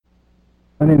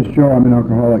My name is Joe. I'm an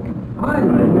alcoholic. Hi,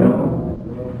 Joe.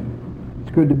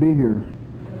 It's good to be here.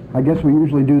 I guess we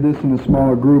usually do this in a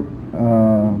smaller group,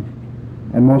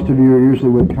 and most of you are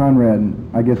usually with Conrad, and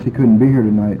I guess he couldn't be here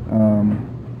tonight.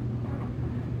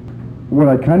 What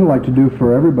I'd kind of like to do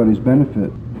for everybody's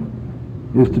benefit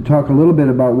is to talk a little bit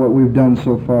about what we've done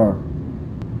so far.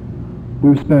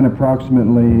 We've spent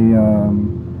approximately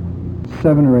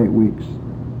 7 or 8 weeks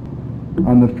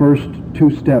on the first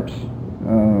 2 steps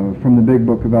from the big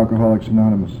book of Alcoholics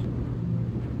Anonymous.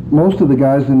 Most of the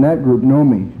guys in that group know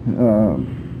me,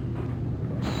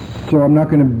 so I'm not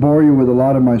going to bore you with a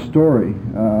lot of my story.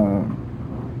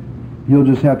 You'll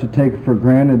just have to take for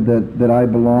granted that I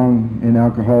belong in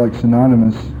Alcoholics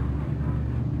Anonymous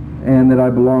and that I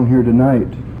belong here tonight.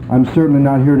 I'm certainly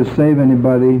not here to save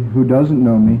anybody who doesn't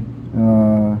know me.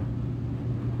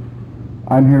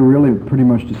 I'm here really pretty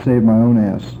much to save my own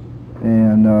ass,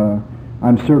 and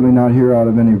I'm certainly not here out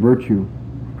of any virtue.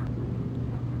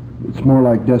 It's more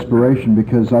like desperation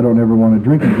because I don't ever want to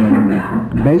drink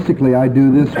again. Basically, I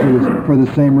do this for the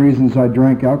same reasons I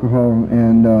drank alcohol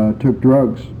and took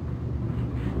drugs.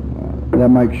 That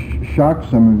might shock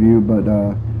some of you, but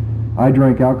I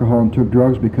drank alcohol and took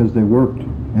drugs because they worked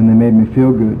and they made me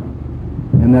feel good.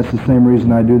 And that's the same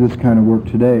reason I do this kind of work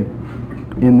today,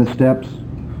 in the steps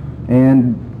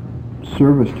and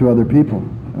service to other people,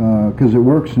 because it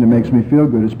works and it makes me feel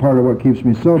good. It's part of what keeps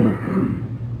me sober.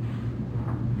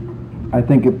 I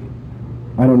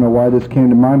don't know why this came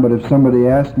to mind, but if somebody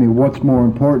asked me what's more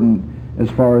important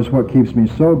as far as what keeps me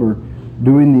sober,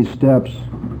 doing these steps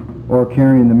or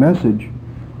carrying the message,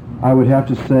 I would have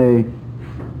to say,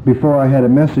 before I had a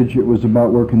message, it was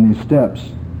about working these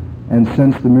steps. And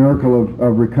since the miracle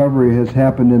of recovery has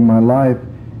happened in my life,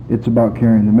 it's about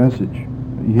carrying the message.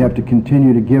 You have to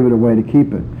continue to give it away to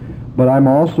keep it. But I'm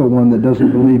also one that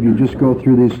doesn't believe you just go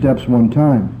through these steps one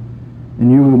time.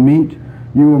 And you will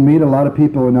meet a lot of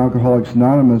people in Alcoholics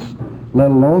Anonymous,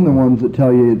 let alone the ones that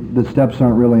tell you the steps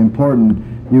aren't really important.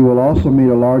 You will also meet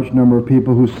a large number of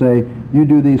people who say, you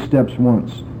do these steps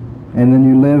once, and then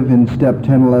you live in step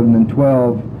 10, 11, and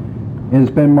 12. And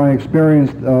it's been my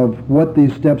experience of what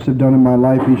these steps have done in my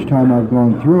life each time I've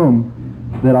gone through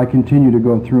them that I continue to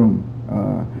go through them.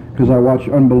 Because I watch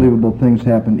unbelievable things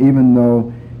happen, even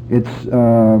though it's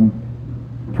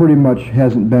pretty much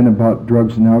hasn't been about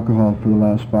drugs and alcohol for the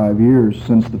last 5 years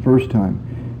since the first time.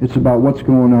 It's about what's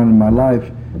going on in my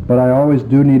life, but I always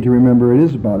do need to remember it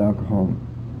is about alcohol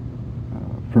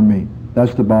for me.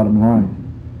 That's the bottom line.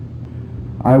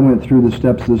 I went through the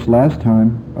steps this last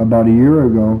time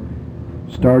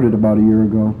started about a year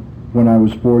ago, when I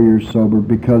was 4 years sober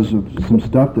because of some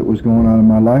stuff that was going on in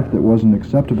my life that wasn't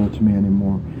acceptable to me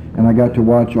anymore. And I got to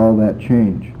watch all that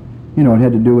change. You know, it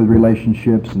had to do with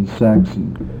relationships and sex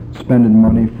and spending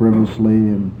money frivolously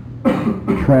and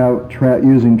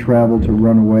using travel to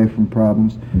run away from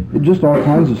problems. Just all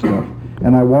kinds of stuff.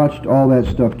 And I watched all that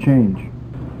stuff change.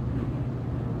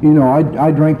 You know,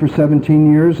 I drank for 17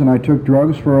 years and I took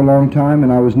drugs for a long time,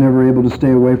 and I was never able to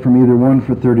stay away from either one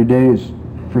for 30 days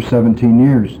for 17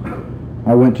 years.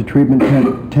 I went to treatment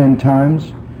 10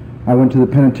 times. I went to the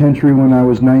penitentiary when I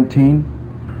was 19.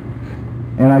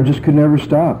 And I just could never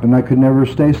stop, and I could never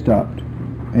stay stopped.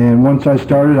 And once I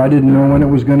started, I didn't know when it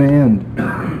was going to end,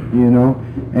 you know.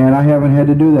 And I haven't had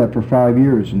to do that for 5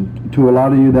 years. And to a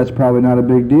lot of you, that's probably not a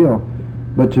big deal.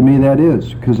 But to me, that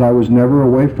is, because I was never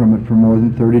away from it for more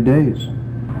than 30 days.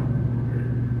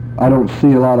 I don't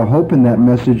see a lot of hope in that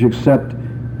message, except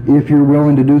if you're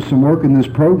willing to do some work in this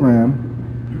program,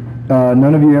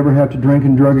 none of you ever have to drink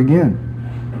and drug again.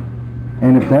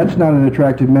 And if that's not an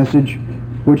attractive message,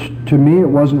 which to me it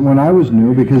wasn't when I was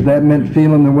new, because that meant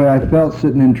feeling the way I felt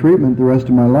sitting in treatment the rest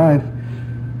of my life,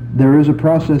 there is a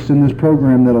process in this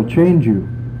program that'll change you.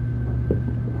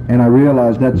 And I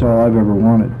realized that's all I've ever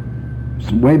wanted.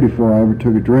 So way before I ever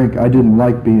took a drink, I didn't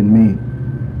like being me.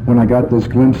 When I got those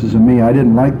glimpses of me, I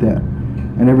didn't like that.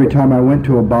 And every time I went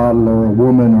to a bottle or a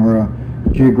woman or a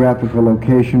geographical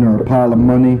location or a pile of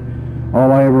money,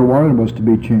 all I ever wanted was to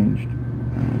be changed.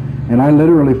 And I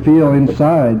literally feel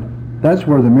inside that's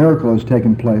where the miracle has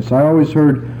taken place. I always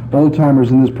heard old-timers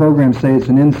in this program say it's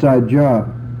an inside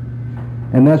job.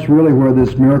 And that's really where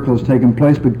this miracle has taken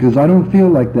place, because I don't feel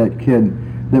like that kid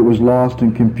that was lost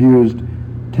and confused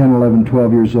 10, 11,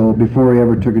 12 years old before he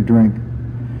ever took a drink.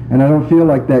 And I don't feel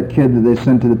like that kid that they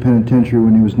sent to the penitentiary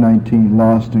when he was 19,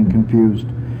 lost and confused.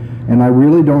 And I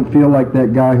really don't feel like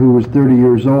that guy who was 30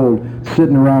 years old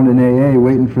sitting around in AA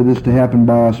waiting for this to happen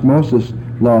by osmosis,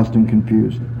 lost and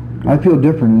confused. I feel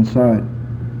different inside.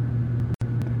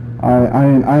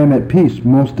 I am at peace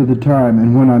most of the time,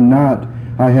 and when I'm not,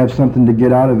 I have something to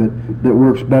get out of it that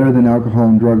works better than alcohol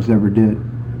and drugs ever did.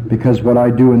 Because what I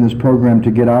do in this program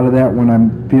to get out of that when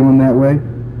I'm feeling that way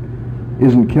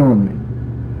isn't killing me.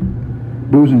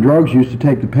 Booze and drugs used to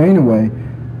take the pain away,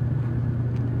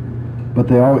 but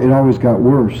it always got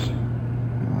worse.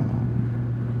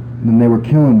 Then they were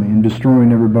killing me and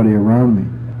destroying everybody around me.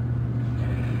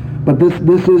 But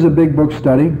this is a big book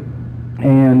study,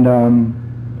 and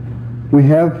we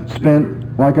have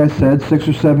spent, like I said, 6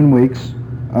 or 7 weeks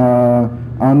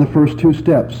on the first 2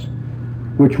 steps,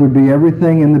 which would be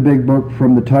everything in the big book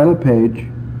from the title page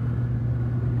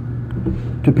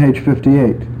to page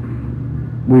 58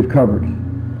 we've covered.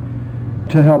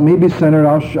 To help me be centered,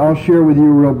 I'll share with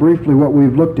you real briefly what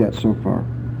we've looked at so far.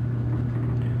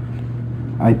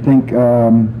 I think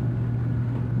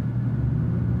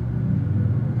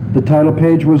the title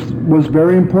page was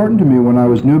very important to me when I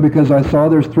was new, because I saw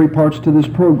there's 3 parts to this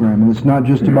program, and it's not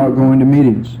just about going to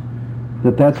meetings.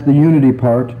 That's the unity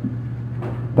part,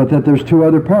 but that there's 2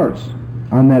 other parts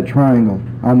on that triangle,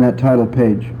 on that title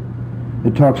page.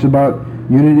 It talks about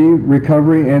unity,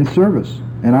 recovery, and service,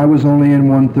 and I was only in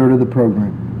 1/3 of the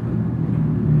program.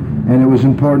 And it was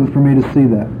important for me to see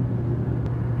that.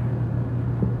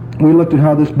 We looked at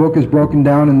how this book is broken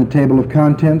down in the table of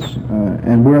contents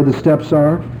and where the steps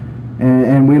are,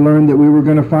 and we learned that we were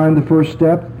going to find the first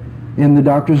step in the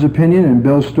doctor's opinion and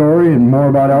Bill's story and more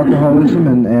about alcoholism,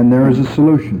 and there is a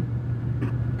solution.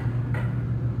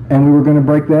 And we were going to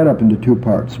break that up into 2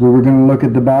 parts. We were going to look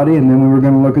at the body, and then we were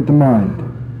going to look at the mind.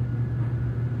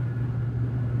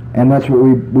 And that's what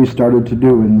we started to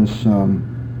do in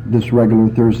this regular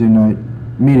Thursday night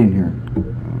meeting here.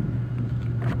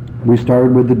 We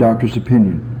started with the doctor's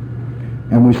opinion.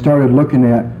 And we started looking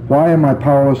at, why am I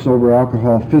powerless over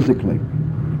alcohol physically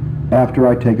after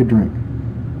I take a drink?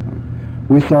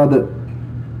 We saw that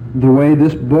the way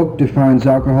this book defines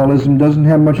alcoholism doesn't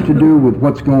have much to do with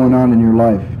what's going on in your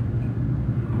life.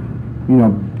 You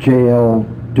know, jail,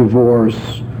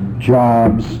 divorce,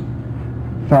 jobs,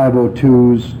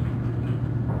 502s,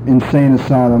 insane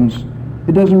asylums.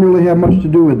 It doesn't really have much to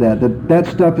do with that. That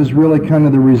stuff is really kind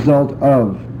of the result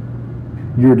of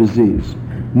your disease,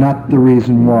 not the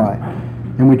reason why.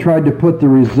 And we tried to put the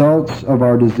results of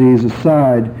our disease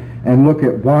aside and look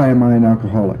at, why am I an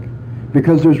alcoholic?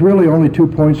 Because there's really only 2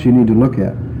 points you need to look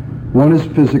at. One is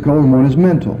physical and one is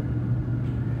mental.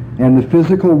 And the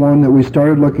physical one that we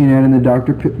started looking at in the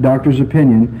doctor's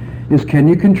opinion is, can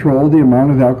you control the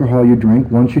amount of alcohol you drink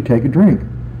once you take a drink?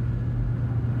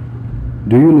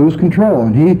 Do you lose control?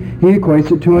 And he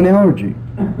equates it to an allergy,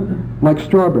 like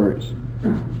strawberries.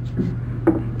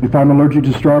 If I'm allergic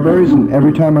to strawberries, and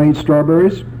every time I eat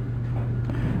strawberries,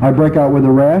 I break out with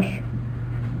a rash,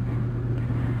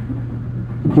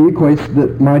 he equates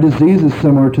that my disease is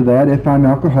similar to that if I'm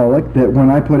alcoholic, that when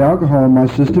I put alcohol in my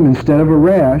system, instead of a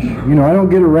rash, you know, I don't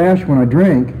get a rash when I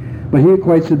drink, but he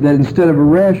equates it that instead of a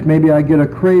rash, maybe I get a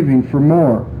craving for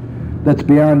more that's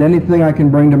beyond anything I can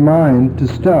bring to mind to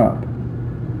stop.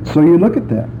 So you look at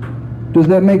that. Does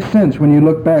that make sense when you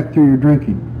look back through your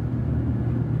drinking?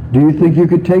 Do you think you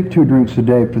could take 2 drinks a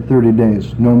day for 30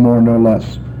 days, no more, no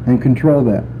less, and control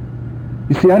that?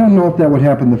 You see, I don't know if that would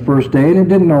happen the first day, and it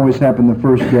didn't always happen the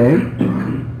first day,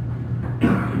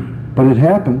 but it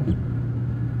happened.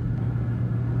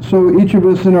 So each of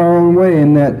us in our own way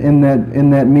in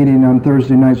that meeting on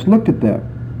Thursday nights looked at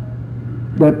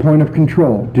that point of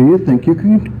control. Do you think you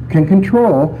can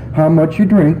control how much you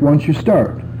drink once you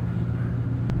start?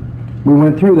 We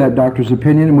went through that doctor's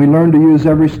opinion, and we learned to use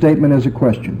every statement as a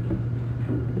question.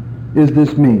 Is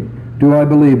this me? Do I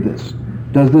believe this?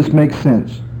 Does this make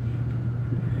sense?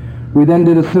 We then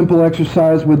did a simple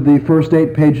exercise with the first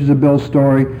 8 pages of Bill's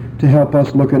story to help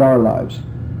us look at our lives.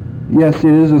 Yes,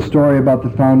 it is a story about the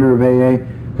founder of AA,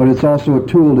 but it's also a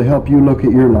tool to help you look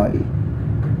at your life.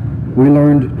 We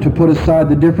learned to put aside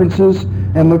the differences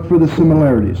and look for the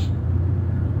similarities.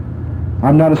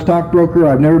 I'm not a stockbroker,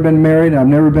 I've never been married, I've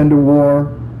never been to war,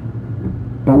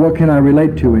 but what can I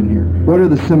relate to in here? What are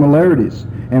the similarities?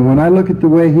 And when I look at the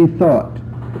way he thought,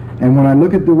 and when I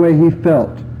look at the way he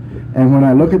felt, and when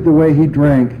I look at the way he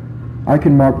drank, I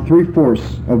can mark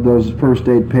 3/4 of those first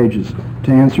 8 pages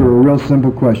to answer a real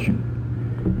simple question.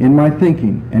 In my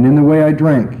thinking, and in the way I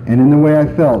drank, and in the way I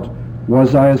felt,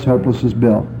 was I as hopeless as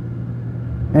Bill?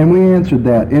 And we answered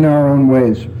that in our own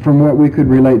ways from what we could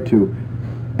relate to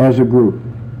as a group.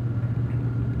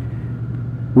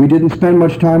 We didn't spend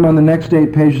much time on the next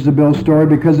 8 pages of Bill's story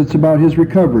because it's about his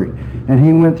recovery. And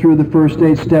he went through the first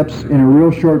 8 steps in a real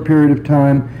short period of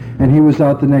time, and he was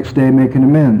out the next day making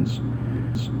amends.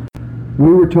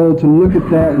 We were told to look at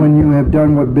that when you have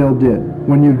done what Bill did.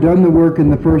 When you've done the work in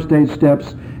the first 8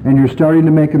 steps and you're starting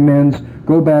to make amends,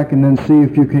 go back and then see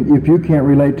if you can't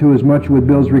relate to as much with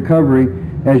Bill's recovery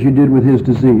as you did with his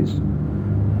disease.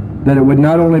 That it would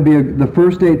not only be the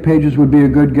first 8 pages would be a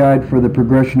good guide for the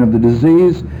progression of the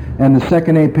disease, and the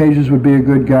second 8 pages would be a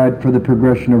good guide for the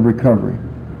progression of recovery.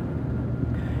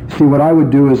 See, what I would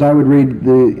do is I would read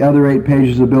the other 8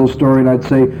 pages of Bill's story and I'd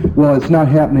say, well, it's not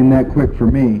happening that quick for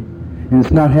me, and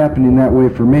it's not happening that way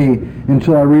for me,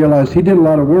 until I realized he did a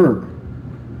lot of work.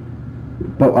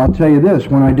 But I'll tell you this,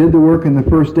 when I did the work in the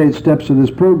first 8 steps of this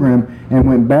program and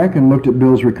went back and looked at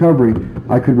Bill's recovery,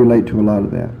 I could relate to a lot of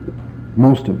that,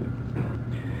 most of it.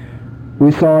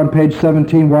 We saw on page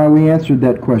 17 why we answered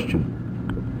that question.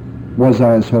 Was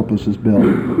I as hopeless as Bill?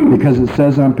 Because it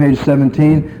says on page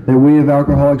 17 that we of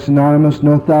Alcoholics Anonymous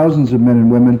know thousands of men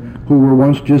and women who were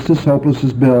once just as hopeless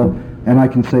as Bill, and I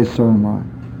can say so am I.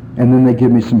 And then they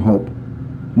give me some hope.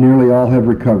 Nearly all have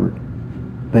recovered.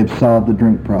 They've solved the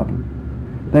drink problem.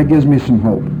 That gives me some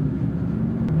hope.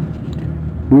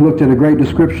 We looked at a great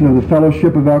description of the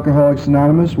Fellowship of Alcoholics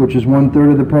Anonymous, which is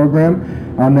 1/3 of the program,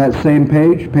 on that same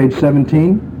page, page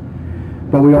 17.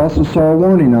 But we also saw a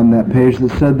warning on that page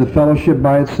that said the fellowship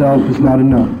by itself is not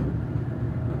enough.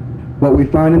 What we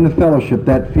find in the fellowship,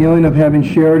 that feeling of having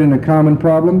shared in a common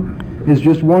problem, is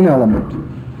just one element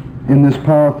in this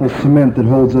powerful cement that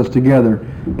holds us together.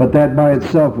 But that by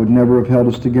itself would never have held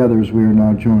us together as we are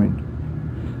now joined.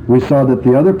 We saw that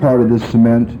the other part of this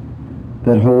cement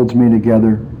that holds me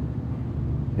together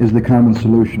is the common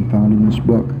solution found in this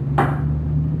book.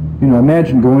 You know,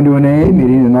 imagine going to an AA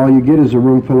meeting and all you get is a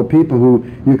room full of people who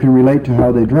you can relate to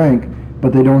how they drank,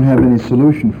 but they don't have any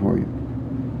solution for you.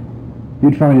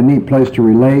 You'd find a neat place to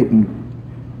relate, and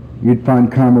you'd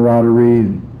find camaraderie,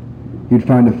 and you'd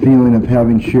find a feeling of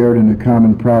having shared in a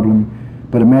common problem.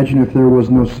 But imagine if there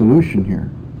was no solution here.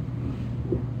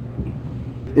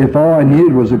 If all I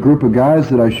needed was a group of guys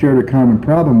that I shared a common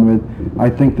problem with, I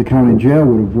think the county jail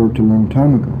would have worked a long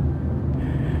time ago.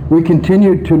 We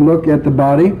continued to look at the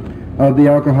body of the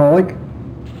alcoholic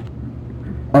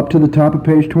up to the top of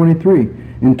page 23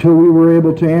 until we were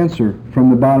able to answer from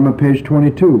the bottom of page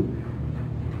 22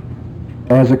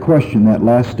 as a question, that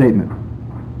last statement.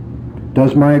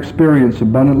 Does my experience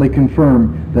abundantly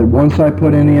confirm that once I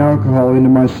put any alcohol into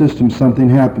my system, something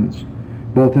happens,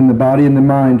 both in the body and the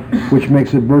mind, which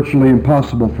makes it virtually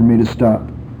impossible for me to stop?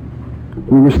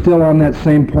 We were still on that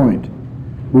same point.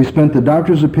 We spent the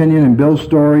doctor's opinion and Bill's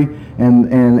story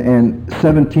and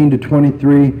 17 to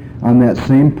 23 on that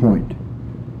same point.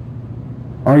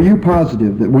 Are you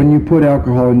positive that when you put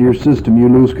alcohol into your system, you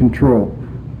lose control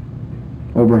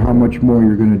over how much more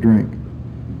you're going to drink?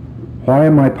 Why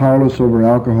am I powerless over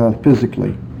alcohol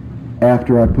physically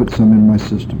after I put some in my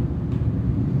system?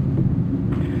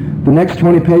 The next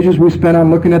 20 pages we spent on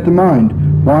looking at the mind.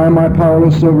 Why am I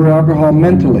powerless over alcohol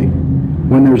mentally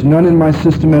when there's none in my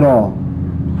system at all?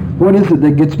 What is it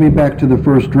that gets me back to the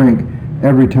first drink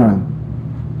every time?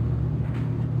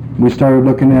 We started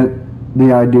looking at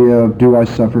the idea of, do I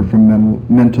suffer from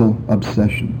mental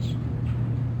obsessions?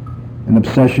 An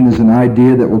obsession is an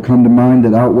idea that will come to mind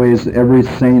that outweighs every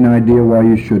sane idea why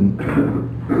you shouldn't.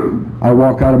 I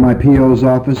walk out of my PO's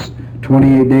office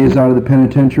 28 days out of the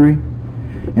penitentiary,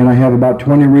 and I have about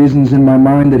 20 reasons in my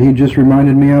mind that he just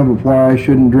reminded me of why I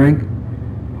shouldn't drink.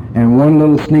 And one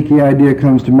little sneaky idea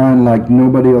comes to mind, like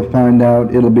nobody will find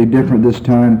out, it'll be different this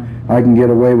time, I can get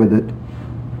away with it.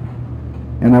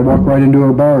 And I walk right into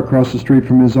a bar across the street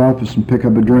from his office and pick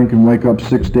up a drink and wake up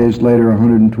 6 days later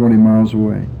 120 miles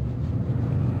away.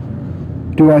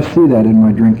 Do I see that in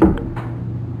my drinking?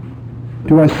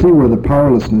 Do I see where the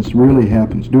powerlessness really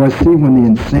happens? Do I see when the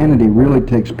insanity really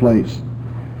takes place?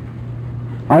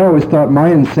 I always thought my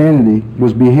insanity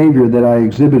was behavior that I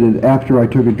exhibited after I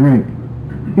took a drink.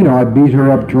 You know, I beat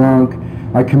her up drunk,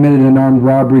 I committed an armed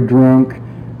robbery drunk,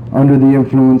 under the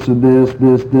influence of this.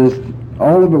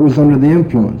 All of it was under the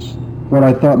influence, what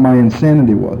I thought my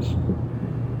insanity was.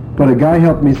 But a guy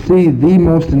helped me see the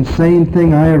most insane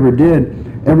thing I ever did.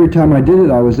 Every time I did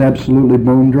it, I was absolutely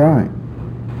bone dry,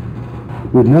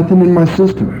 with nothing in my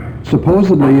system,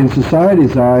 supposedly in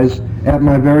society's eyes at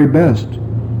my very best.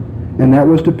 And that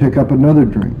was to pick up another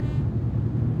drink,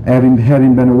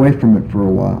 having been away from it for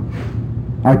a while.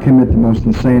 I commit the most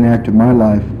insane act of my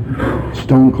life,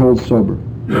 stone cold sober.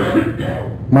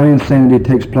 My insanity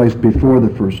takes place before the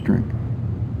first drink.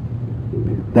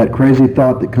 That crazy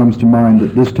thought that comes to mind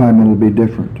that this time it'll be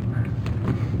different.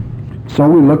 So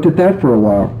we looked at that for a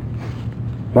while.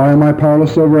 Why am I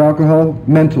powerless over alcohol?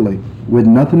 Mentally, with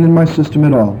nothing in my system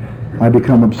at all, I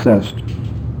become obsessed.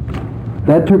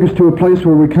 That took us to a place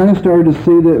where we kind of started to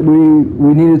see that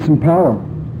we needed some power.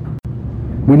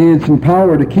 We needed some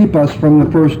power to keep us from the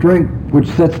first drink, which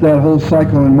sets that whole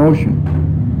cycle in motion.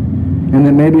 And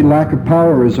that maybe lack of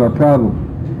power is our problem.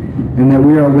 And that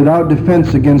we are without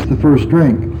defense against the first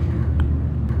drink.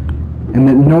 And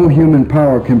that no human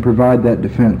power can provide that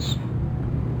defense.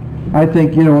 I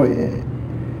think, in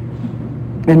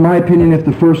my opinion, if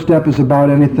the first step is about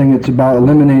anything, it's about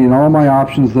eliminating all my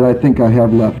options that I think I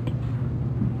have left.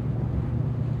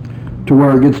 To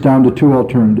where it gets down to two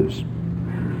alternatives.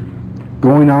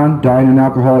 Going on, dying an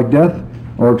alcoholic death,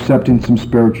 or accepting some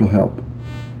spiritual help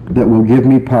that will give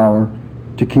me power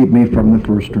to keep me from the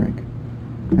first drink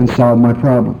and solve my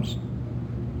problems.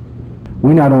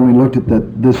 We not only looked at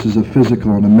that this is a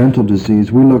physical and a mental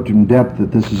disease, we looked in depth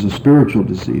that this is a spiritual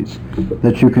disease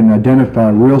that you can identify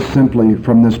real simply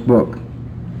from this book.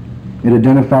 It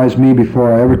identifies me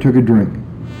before I ever took a drink.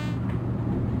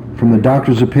 From the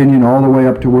doctor's opinion all the way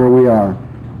up to where we are,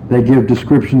 they give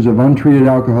descriptions of untreated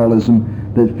alcoholism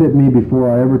that fit me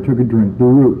before I ever took a drink. The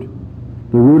root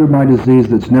of my disease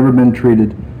that's never been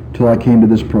treated till I came to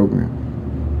this program.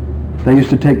 They used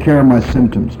to take care of my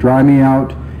symptoms, dry me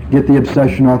out, get the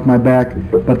obsession off my back,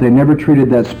 but they never treated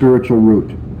that spiritual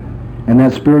root. And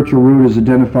that spiritual root is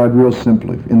identified real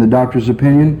simply. In the doctor's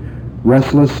opinion,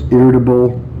 restless,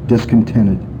 irritable,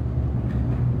 discontented.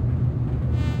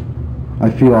 I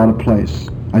feel out of place.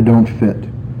 I don't fit.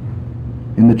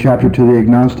 In the chapter to the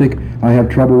agnostic, I have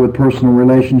trouble with personal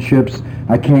relationships.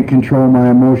 I can't control my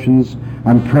emotions.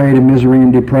 I'm prey to misery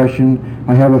and depression.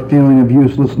 I have a feeling of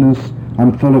uselessness.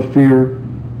 I'm full of fear.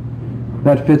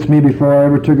 That fits me before I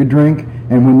ever took a drink,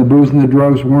 and when the booze and the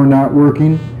drugs were not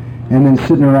working, and then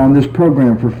sitting around this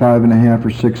program for 5.5 or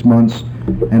 6 months,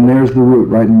 and there's the root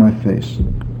right in my face.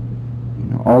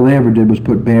 All they ever did was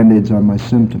put Band-Aids on my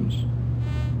symptoms.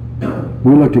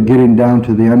 We looked at getting down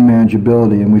to the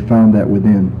unmanageability, and we found that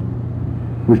within.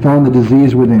 We found the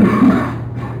disease within.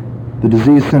 The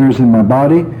disease centers in my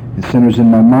body, it centers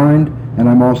in my mind, and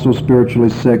I'm also spiritually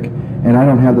sick, and I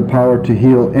don't have the power to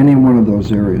heal any one of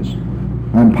those areas.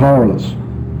 I'm powerless.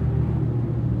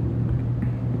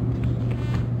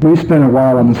 We spent a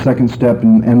while on the second step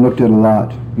and looked at a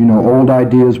lot. Old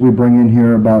ideas we bring in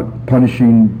here about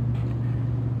punishing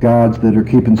gods that are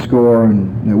keeping score and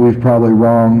that we've probably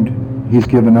wronged. He's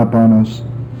given up on us.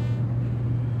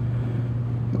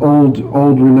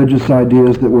 Old religious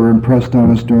ideas that were impressed on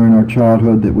us during our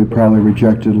childhood that we probably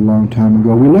rejected a long time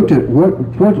ago. We looked at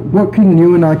what can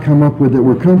you and I come up with that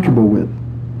we're comfortable with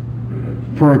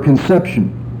for a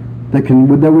conception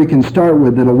that we can start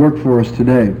with that'll work for us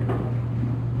today.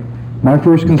 My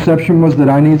first conception was that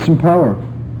I need some power,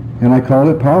 and I called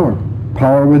it power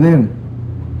within.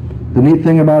 The neat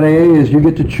thing about AA is you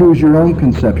get to choose your own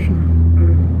conception.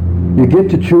 You get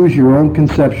to choose your own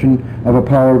conception of a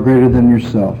power greater than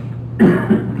yourself.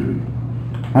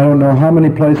 I don't know how many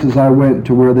places I went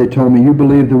to where they told me, you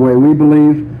believe the way we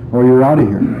believe, or you're out of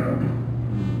here.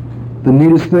 The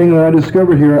neatest thing that I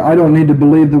discovered here, I don't need to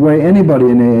believe the way anybody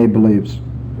in AA believes.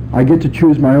 I get to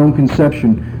choose my own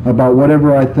conception about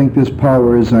whatever I think this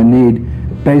power is I need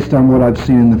based on what I've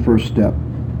seen in the first step.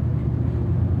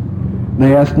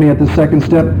 They asked me at the second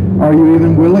step, are you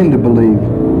even willing to believe?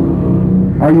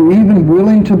 Are you even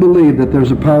willing to believe that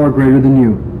there's a power greater than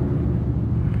you?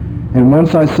 And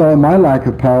once I saw my lack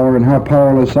of power and how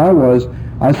powerless I was,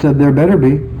 I said there better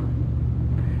be.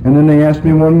 And then they asked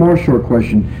me one more short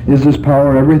question. Is this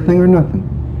power everything or nothing?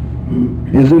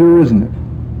 Is it or isn't it?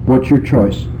 What's your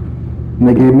choice? And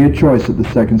they gave me a choice at the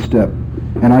second step.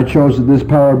 And I chose that this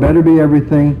power better be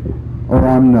everything or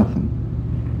I'm nothing.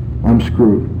 I'm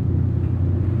screwed.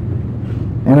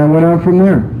 And I went on from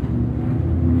there.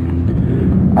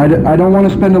 I don't want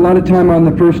to spend a lot of time on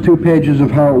the first 2 pages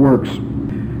of how it works,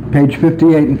 page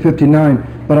 58 and 59,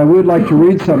 but I would like to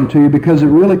read something to you because it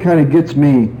really kind of gets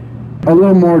me a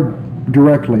little more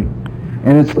directly.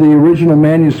 And it's the original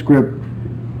manuscript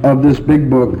of this big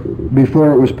book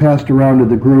before it was passed around to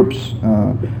the groups.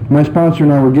 My sponsor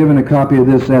and I were given a copy of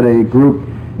this at a group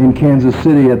in Kansas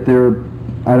City at their,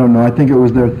 I don't know, I think it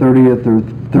was their 30th or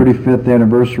 35th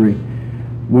anniversary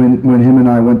when him and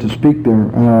I went to speak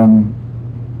there.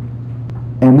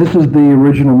 And this is the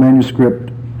original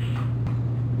manuscript,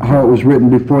 how it was written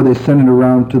before they sent it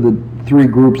around to the 3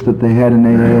 groups that they had in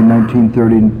AA in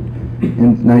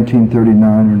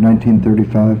 1939 or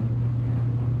 1935.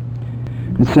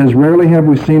 It says, rarely have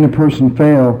we seen a person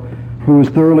fail who has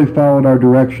thoroughly followed our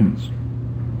directions.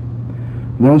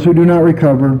 Those who do not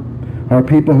recover are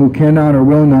people who cannot or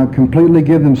will not completely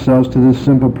give themselves to this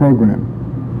simple program.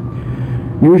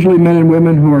 Usually men and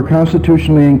women who are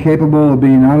constitutionally incapable of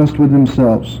being honest with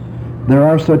themselves. There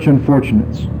are such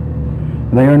unfortunates.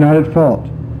 They are not at fault.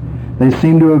 They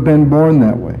seem to have been born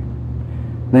that way.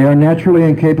 They are naturally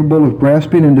incapable of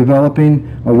grasping and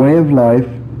developing a way of life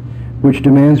which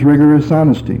demands rigorous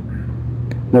honesty.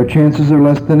 Their chances are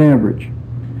less than average.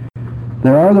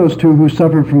 There are those too who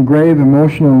suffer from grave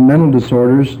emotional and mental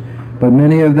disorders, but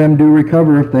many of them do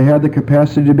recover if they had the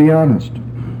capacity to be honest.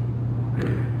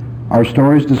 Our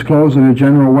stories disclose in a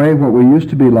general way what we used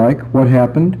to be like, what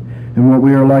happened, and what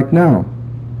we are like now.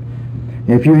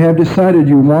 If you have decided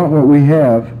you want what we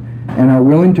have and are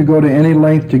willing to go to any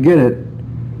length to get it,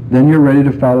 then you're ready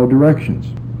to follow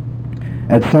directions.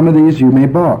 At some of these you may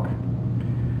balk.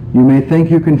 You may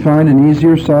think you can find an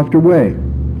easier, softer way.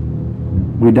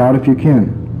 We doubt if you can.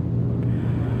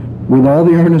 With all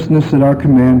the earnestness at our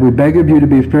command, we beg of you to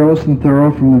be fearless and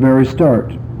thorough from the very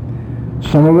start.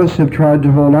 Some of us have tried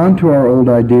to hold on to our old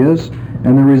ideas,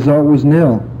 and the result was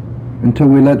nil until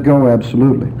we let go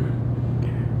absolutely.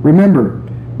 Remember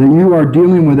that you are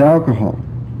dealing with alcohol,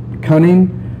 cunning,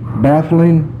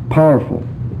 baffling, powerful.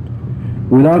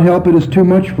 Without help it is too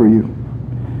much for you.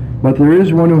 But there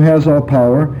is one who has all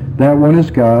power. That one is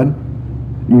God.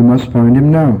 You must find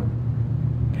him now.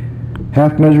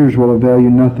 Half measures will avail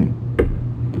you nothing.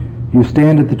 You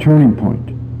stand at the turning point.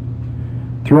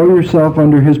 Throw yourself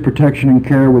under his protection and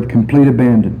care with complete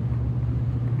abandon.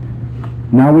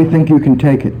 Now we think you can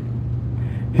take it.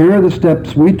 Here are the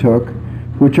steps we took,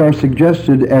 which are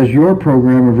suggested as your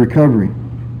program of recovery.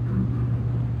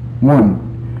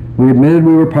 1. We admitted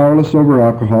we were powerless over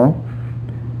alcohol,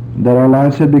 that our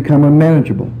lives had become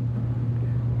unmanageable.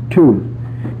 2.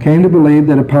 Came to believe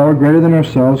that a power greater than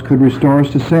ourselves could restore us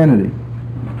to sanity.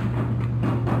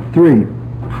 3.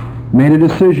 Made a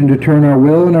decision to turn our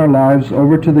will and our lives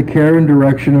over to the care and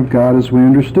direction of God as we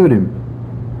understood him.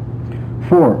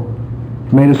 4.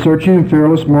 Made a searching and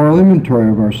fearless moral inventory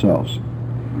of ourselves.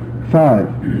 5.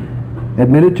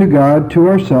 Admitted to God, to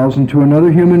ourselves, and to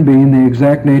another human being the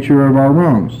exact nature of our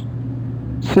wrongs.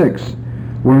 6.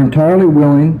 We're entirely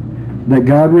willing that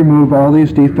God remove all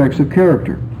these defects of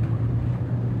character.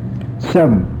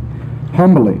 7.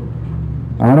 Humbly,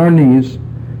 on our knees,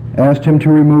 asked him to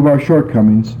remove our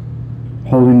shortcomings,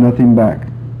 holding nothing back.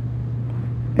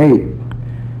 8.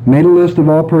 Made a list of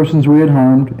all persons we had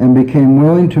harmed and became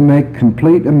willing to make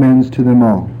complete amends to them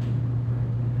all.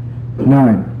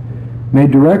 9.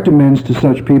 Made direct amends to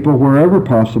such people wherever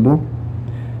possible,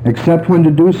 except when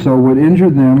to do so would injure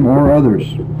them or others.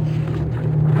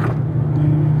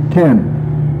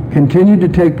 10. Continued to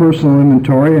take personal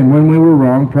inventory, and when we were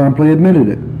wrong, promptly admitted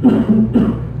it.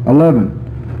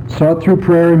 11. Sought through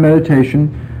prayer and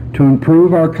meditation to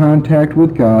improve our contact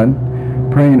with God,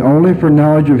 praying only for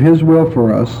knowledge of his will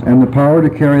for us and the power to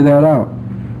carry that out.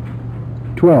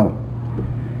 12.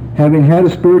 Having had a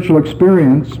spiritual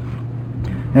experience,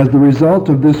 as the result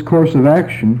of this course of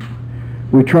action,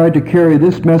 we tried to carry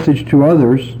this message to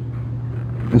others,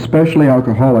 especially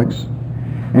alcoholics,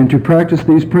 and to practice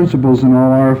these principles in all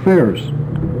our affairs.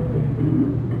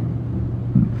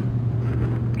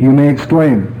 You may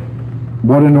exclaim,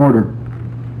 "What an order!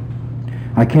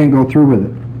 I can't go through with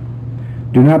it."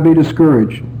 Do not be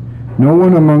discouraged. No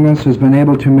one among us has been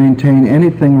able to maintain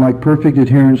anything like perfect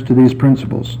adherence to these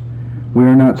principles. We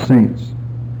are not saints.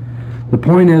 The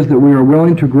point is that we are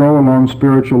willing to grow along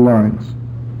spiritual lines.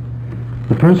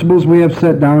 The principles we have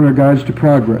set down are guides to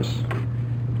progress.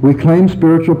 We claim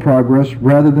spiritual progress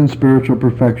rather than spiritual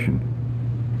perfection.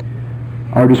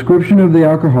 Our description of the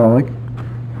alcoholic,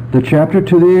 the chapter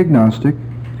to the agnostic,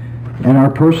 and our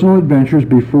personal adventures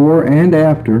before and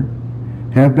after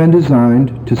have been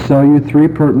designed to sell you three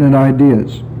pertinent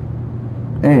ideas.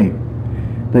 A.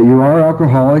 That you are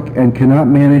alcoholic and cannot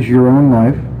manage your own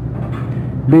life.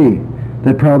 B.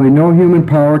 That probably no human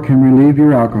power can relieve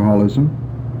your alcoholism.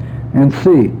 And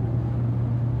C.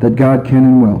 That God can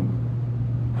and will.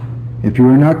 If you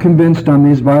are not convinced on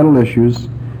these vital issues,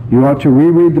 you ought to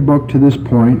reread the book to this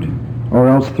point, or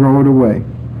else throw it away.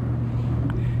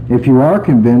 If you are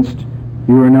convinced,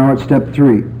 you are now at step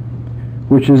 3,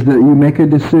 which is that you make a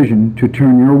decision to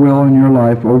turn your will and your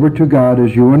life over to God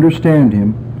as you understand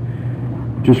him.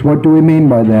 Just what do we mean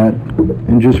by that,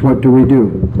 and just what do we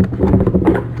do?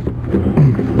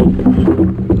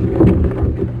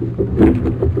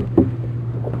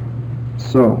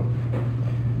 So,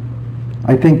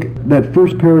 I think that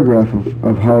first paragraph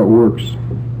of how it works,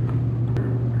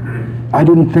 I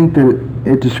didn't think that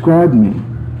it described me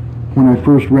when I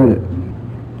first read it.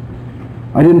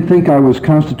 I didn't think I was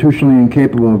constitutionally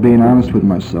incapable of being honest with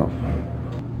myself.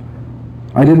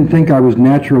 I didn't think I was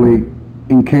naturally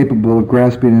incapable of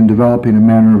grasping and developing a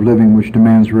manner of living which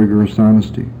demands rigorous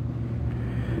honesty.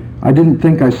 I didn't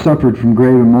think I suffered from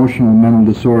grave emotional and mental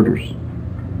disorders.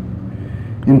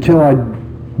 Until I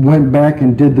went back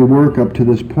and did the work up to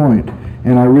this point,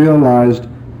 and I realized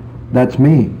that's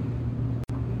me.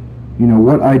 You know,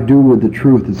 what I do with the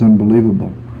truth is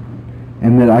unbelievable.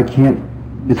 And that I can't,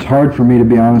 it's hard for me to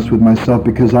be honest with myself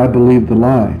because I believe the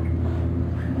lie.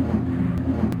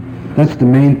 That's the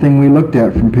main thing we looked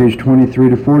at from page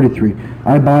 23 to 43.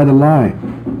 I buy the lie.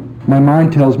 My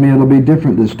mind tells me it'll be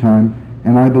different this time,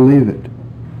 and I believe it.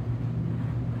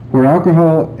 Where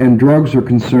alcohol and drugs are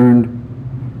concerned,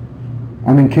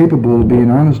 I'm incapable of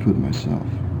being honest with myself.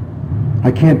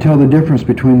 I can't tell the difference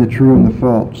between the true and the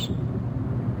false.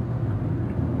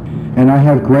 And I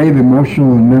have grave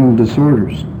emotional and mental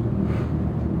disorders.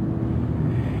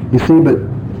 You see, but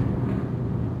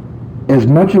as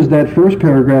much as that first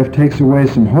paragraph takes away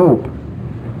some hope,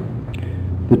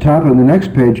 the top of the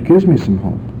next page gives me some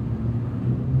hope.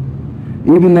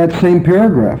 Even that same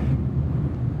paragraph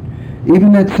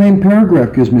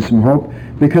gives me some hope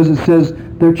because it says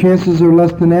their chances are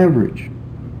less than average.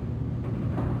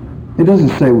 It doesn't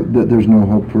say that there's no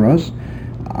hope for us.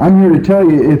 I'm here to tell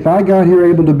you, if I got here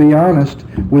able to be honest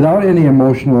without any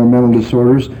emotional or mental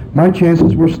disorders, my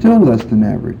chances were still less than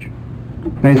average,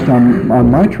 based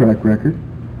on my track record.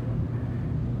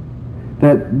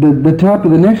 That the top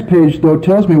of the next page, though,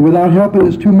 tells me without help it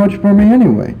is too much for me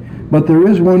anyway. But there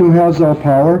is one who has all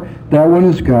power. That one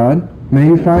is God. May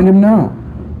you find him now.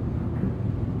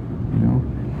 You know,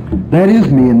 that is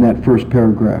me in that first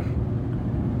paragraph.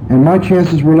 And my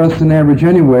chances were less than average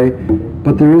anyway,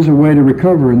 but there is a way to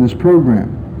recover in this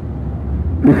program.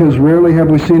 Because rarely have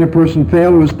we seen a person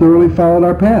fail who has thoroughly followed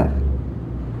our path.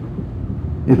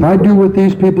 If I do what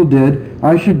these people did,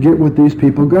 I should get what these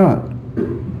people got.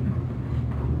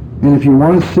 And if you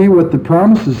want to see what the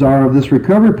promises are of this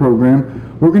recovery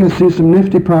program, we're going to see some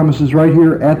nifty promises right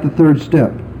here at the third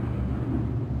step.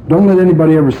 Don't let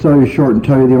anybody ever sell you short and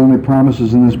tell you the only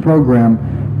promises in this program.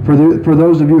 For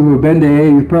those of you who have been to AA,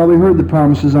 you've probably heard the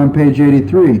promises on page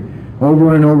 83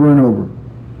 over and over and over.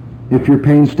 If you're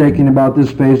painstaking about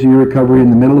this phase of your recovery in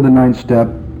the middle of the 9th step,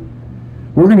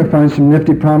 we're going to find some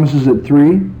nifty promises at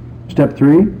step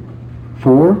 3,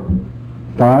 4,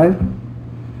 5,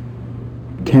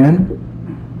 10.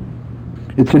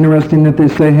 It's interesting that they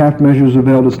say half measures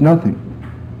availed us nothing.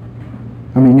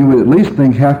 I mean, you would at least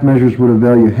think half measures would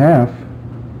avail you half.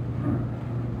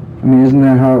 I mean, isn't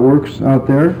that how it works out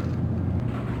there?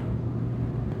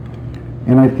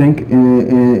 And I think,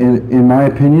 in my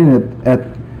opinion,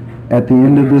 at the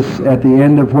end of this, at the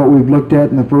end of what we've looked at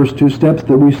in the first 2 steps,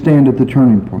 that we stand at the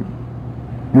turning point,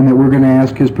 and that we're going to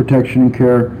ask his protection and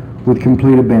care with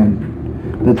complete abandon.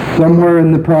 That somewhere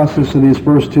in the process of these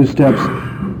first 2 steps,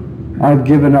 I've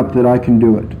given up that I can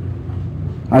do it.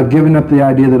 I've given up the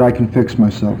idea that I can fix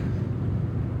myself.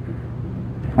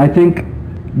 I think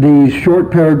the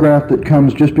short paragraph that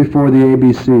comes just before the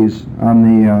ABCs on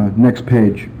the next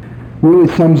page really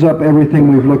sums up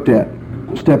everything we've looked at,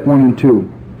 step 1 and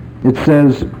 2. It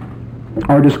says,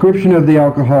 our description of the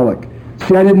alcoholic.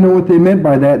 See, I didn't know what they meant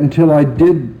by that until I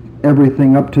did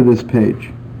everything up to this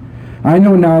page. I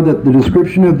know now that the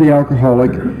description of the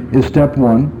alcoholic is step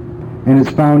 1, and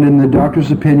it's found in the doctor's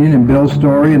opinion and Bill's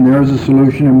story, and there is a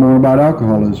solution and more about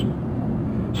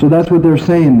alcoholism. So that's what they're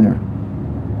saying there.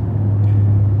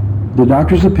 The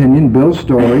doctor's opinion, Bill's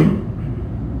story,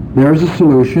 there's a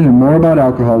solution and more about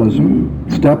alcoholism,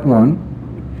 step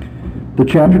 1. The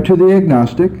chapter to the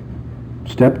agnostic,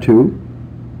 step 2.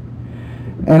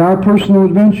 And our personal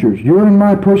adventures, your and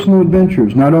my personal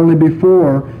adventures, not only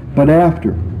before, but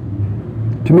after.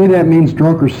 To me that means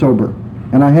drunk or sober.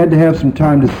 And I had to have some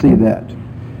time to see that.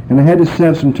 And I had to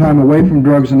have some time away from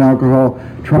drugs and alcohol,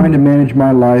 trying to manage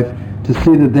my life, to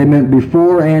see that they meant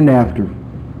before and after.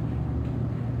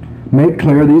 Make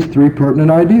clear these 3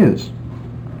 pertinent ideas.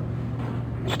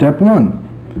 Step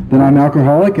 1, that I'm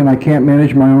alcoholic and I can't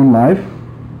manage my own life.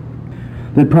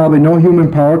 That probably no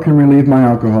human power can relieve my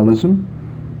alcoholism.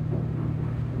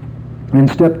 And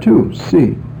step 2,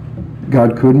 C,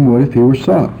 God could and would if he were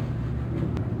sought.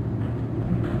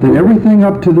 That everything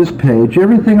up to this page,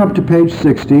 everything up to page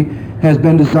 60, has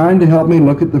been designed to help me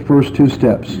look at the first 2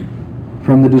 steps.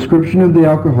 From the description of the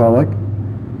alcoholic,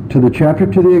 to the chapter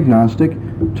to the agnostic,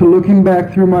 to looking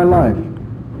back through my life.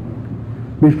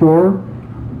 Before,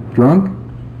 drunk,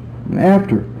 and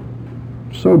after,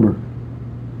 sober.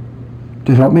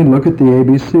 To help me look at the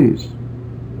ABCs.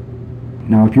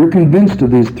 Now, if you're convinced of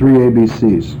these 3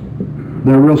 ABCs,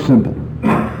 they're real simple.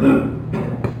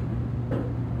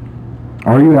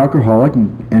 Are you alcoholic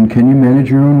and can you manage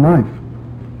your own life?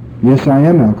 Yes, I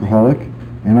am alcoholic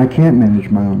and I can't manage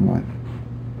my own life.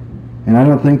 And I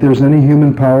don't think there's any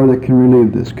human power that can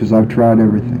relieve this because I've tried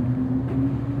everything.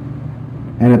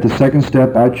 And at the second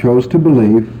step, I chose to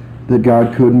believe that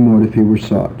God could and would if he were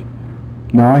sought.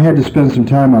 Now, I had to spend some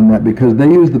time on that because they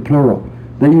use the plural.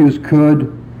 They use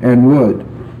could and would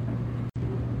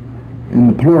in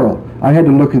the plural. I had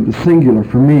to look at the singular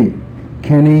for me,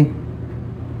 Kenny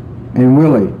and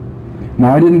Willie.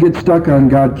 Now, I didn't get stuck on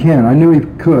God can. I knew he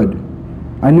could.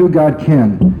 I knew God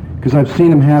can because I've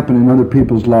seen him happen in other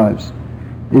people's lives,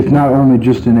 if not only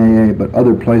just in AA, but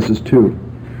other places too.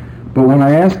 But when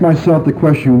I asked myself the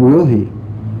question, will he?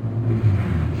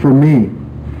 For me,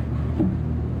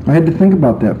 I had to think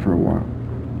about that for a while.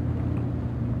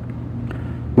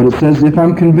 But it says, if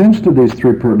I'm convinced of these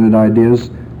three pertinent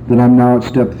ideas, then I'm now at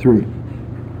step 3,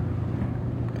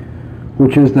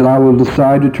 which is that I will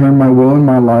decide to turn my will and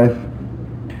my life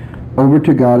over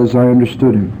to God as I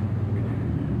understood him.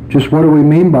 Just what do we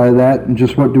mean by that, and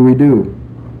just what do we do?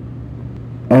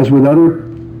 As with other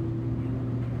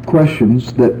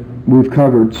questions that we've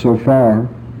covered so far,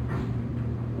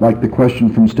 like the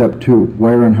question from step 2,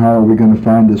 where and how are we going to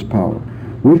find this power?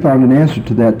 We found an answer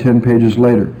to that 10 pages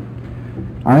later.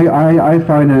 I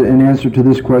find an answer to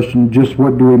this question, just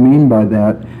what do we mean by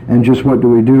that, and just what do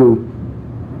we do,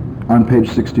 on page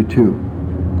 62,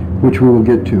 which we will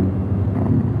get to.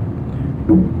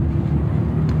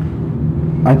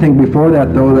 I think before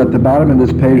that, though, at the bottom of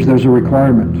this page, there's a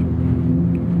requirement.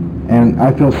 And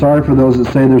I feel sorry for those that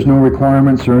say there's no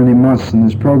requirements or any musts in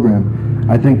this program.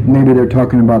 I think maybe they're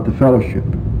talking about the fellowship.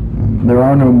 There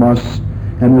are no musts,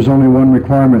 and there's only one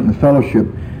requirement in the fellowship.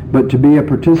 But to be a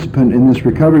participant in this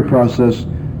recovery process,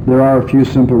 there are a few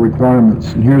simple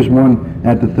requirements. And here's one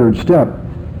at the 3rd step.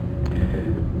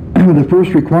 The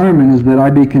first requirement is that I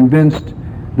be convinced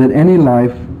that any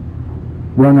life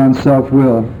run on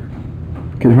self-will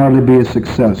can hardly be a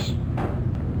success.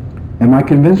 Am I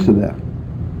convinced of that?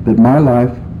 That my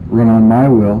life run on my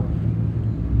will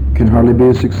can hardly be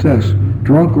a success,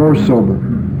 drunk or sober.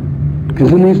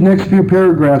 Because in these next few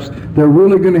paragraphs, they're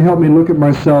really going to help me look at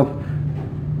myself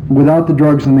without the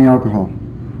drugs and the alcohol.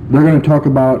 They're going to talk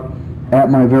about at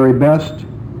my very best,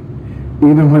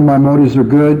 even when my motives are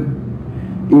good,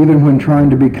 even when trying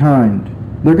to be kind.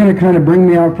 They're going to kind of bring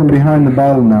me out from behind the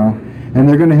bottle now, and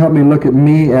they're going to help me look at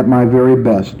me at my very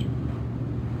best.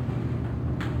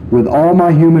 With all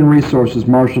my human resources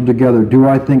marshaled together, do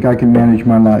I think I can manage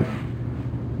my life?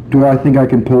 Do I think I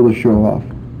can pull the show off?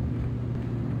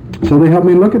 So they help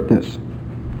me look at this.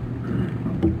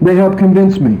 They help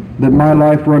convince me that my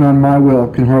life run on my will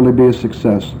can hardly be a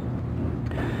success.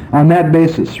 On that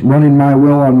basis, running my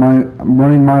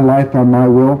life on my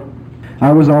will,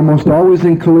 I was almost always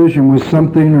in collision with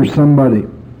something or somebody,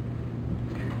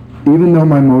 even though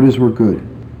my motives were good.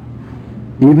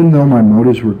 Even though my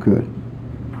motives were good.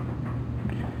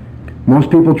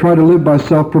 Most people try to live by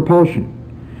self-propulsion.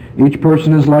 Each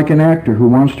person is like an actor who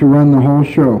wants to run the whole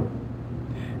show,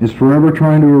 is forever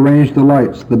trying to arrange the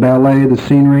lights, the ballet, the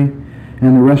scenery,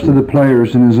 and the rest of the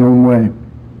players in his own way.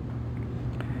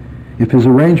 If his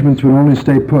arrangements would only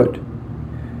stay put,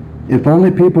 if only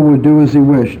people would do as he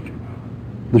wished,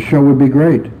 the show would be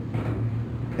great.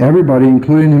 Everybody,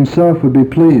 including himself, would be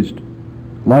pleased.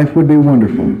 Life would be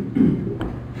wonderful.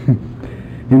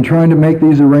 In trying to make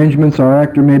these arrangements, our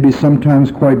actor may be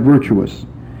sometimes quite virtuous.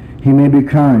 He may be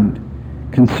kind,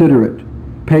 considerate,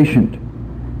 patient,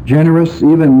 generous,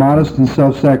 even modest and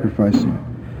self-sacrificing.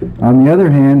 On the other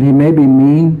hand, he may be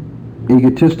mean,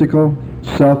 egotistical,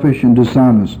 selfish, and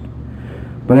dishonest.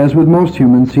 But as with most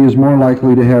humans, he is more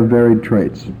likely to have varied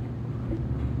traits.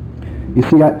 You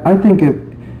see, I think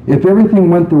if everything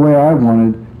went the way I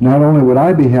wanted, not only would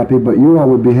I be happy, but you all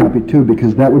would be happy too,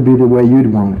 because that would be the way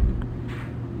you'd want it.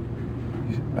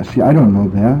 See, I don't know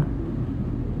that.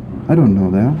 I don't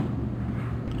know that.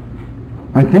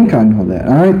 I think I know that.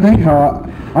 And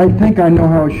I think I know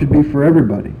how it should be for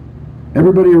everybody.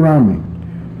 Everybody around me.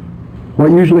 What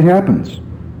usually happens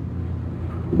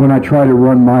when I try to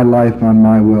run my life on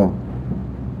my will?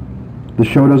 The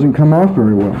show doesn't come off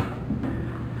very well.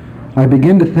 I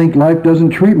begin to think life doesn't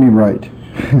treat me right.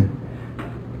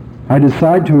 I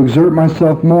decide to exert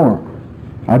myself more.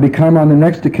 I become on the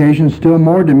next occasion still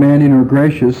more demanding or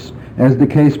gracious, as the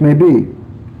case may be.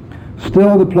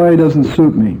 Still, the play doesn't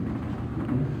suit me.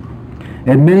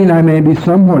 Admitting I may be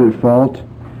somewhat at fault,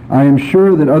 I am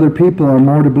sure that other people are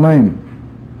more to blame.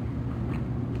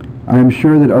 I am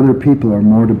sure that other people are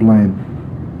more to blame.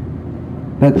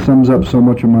 That sums up so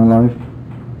much of my life.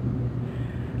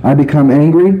 I become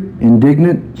angry,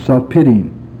 indignant, self-pitying.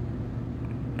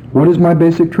 What is my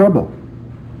basic trouble?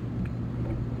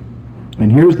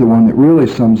 And here's the one that really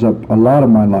sums up a lot of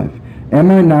my life.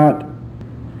 Am I not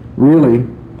really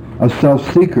a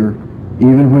self-seeker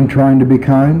even when trying to be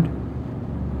kind?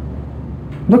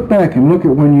 Look back and look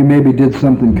at when you maybe did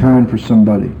something kind for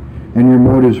somebody and your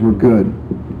motives were good.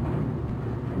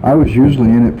 I was usually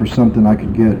in it for something I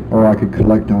could get or I could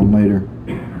collect on later.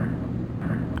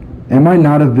 Am I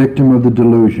not a victim of the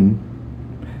delusion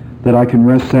that I can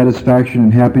wrest satisfaction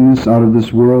and happiness out of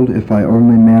this world if I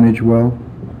only manage well?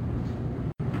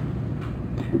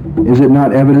 Is it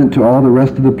not evident to all the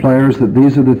rest of the players that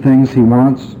these are the things he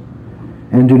wants?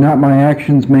 And do not my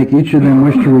actions make each of them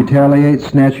wish to retaliate,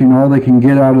 snatching all they can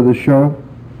get out of the show?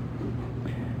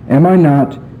 Am I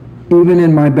not, even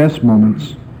in my best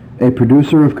moments, a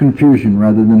producer of confusion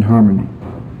rather than harmony?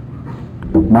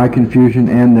 My confusion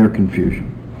and their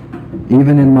confusion,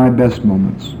 even in my best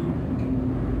moments.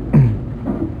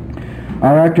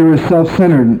 Our actor is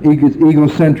self-centered and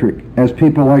egocentric, as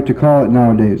people like to call it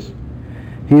nowadays.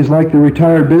 He is like the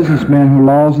retired businessman who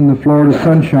lolls in the Florida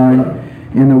sunshine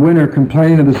in the winter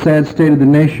complaining of the sad state of the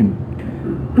nation,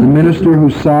 the minister who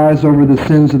sighs over the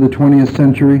sins of the 20th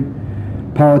century,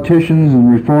 politicians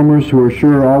and reformers who are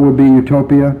sure all would be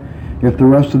utopia if the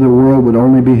rest of the world would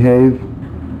only behave,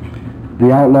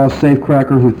 the outlaw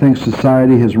safecracker who thinks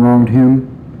society has wronged him,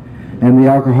 and the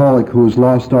alcoholic who has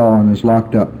lost all and is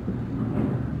locked up.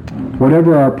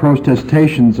 Whatever our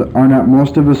protestations, are not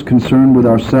most of us concerned with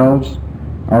ourselves,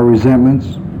 our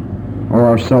resentments, or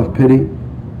our self-pity?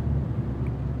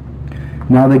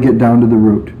 Now they get down to the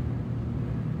root.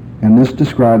 And this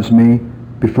describes me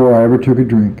before I ever took a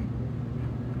drink.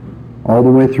 All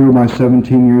the way through my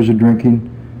 17 years of drinking,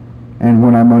 and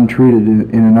when I'm untreated,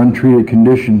 in an untreated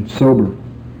condition, sober.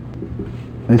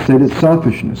 They say that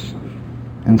selfishness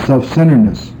and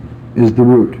self-centeredness is the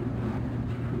root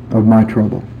of my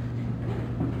trouble.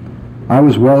 I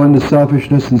was well into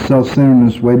selfishness and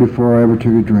self-centeredness way before I ever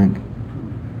took a drink.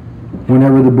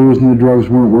 Whenever the booze and the drugs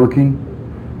weren't working,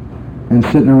 and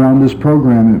sitting around this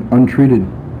program untreated.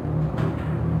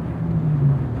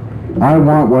 I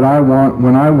want what I want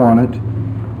when I want it,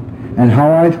 and how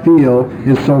I feel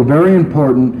is so very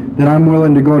important that I'm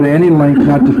willing to go to any length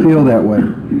not to feel that way,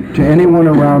 to anyone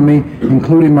around me,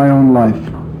 including my own life.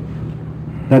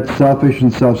 That's selfish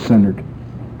and self-centered.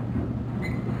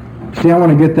 See, I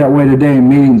want to get that way today in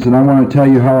meetings, and I want to tell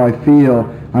you how I feel.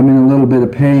 I'm in a little bit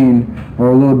of pain,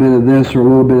 or a little bit of this, or a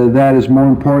little bit of that is more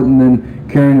important than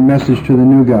carrying a message to the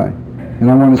new guy.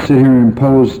 And I want to sit here and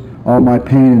impose all my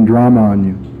pain and drama on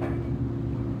you.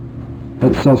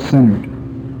 That's self-centered.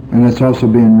 And that's also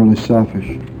being really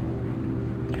selfish.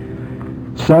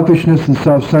 Selfishness and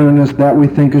self-centeredness, that we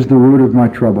think is the root of my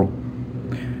trouble.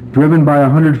 Driven by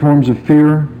 100 forms of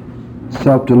fear,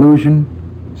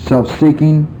 self-delusion,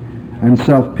 self-seeking, and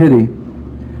self-pity,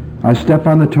 I step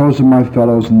on the toes of my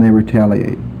fellows and they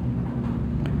retaliate.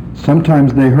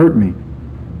 Sometimes they hurt me,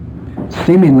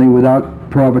 seemingly without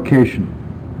provocation.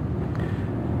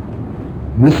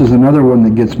 This is another one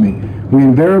that gets me. We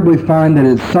invariably find that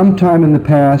at some time in the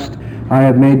past I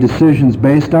have made decisions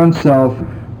based on self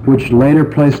which later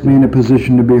placed me in a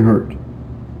position to be hurt.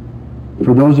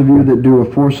 For those of you that do a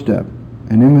 4-step,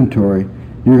 an inventory,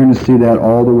 you're going to see that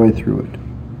all the way through it.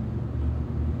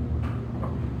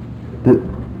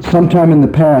 That sometime in the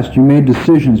past you made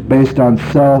decisions based on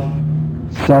self,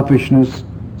 selfishness,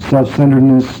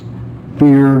 self-centeredness,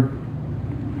 fear,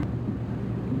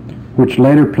 which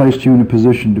later placed you in a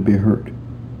position to be hurt.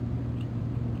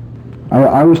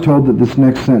 I was told that this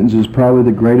next sentence is probably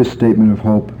the greatest statement of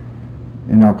hope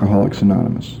in Alcoholics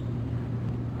Anonymous.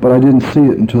 But I didn't see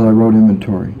it until I wrote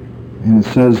inventory. And it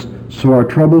says, so our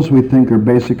troubles we think are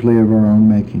basically of our own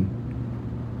making.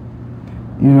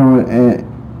 You know,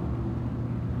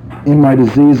 in my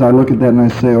disease I look at that and I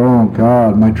say, oh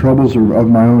God, my troubles are of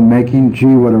my own making. Gee,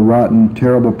 what a rotten,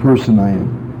 terrible person I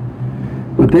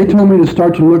am. But they told me to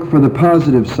start to look for the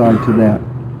positive side to that.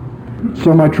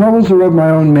 So my troubles are of my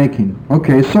own making.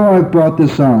 Okay, so I've brought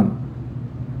this on.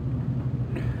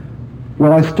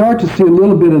 Well, I start to see a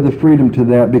little bit of the freedom to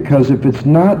that, because if it's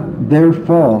not their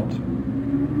fault,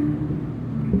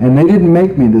 and they didn't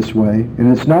make me this way,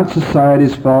 and it's not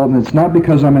society's fault, and it's not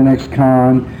because I'm an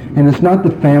ex-con, and it's not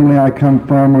the family I come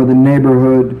from, or the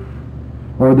neighborhood,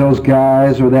 or those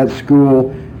guys, or that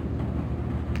school.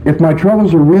 If my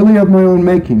troubles are really of my own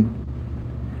making,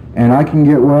 and I can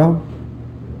get well,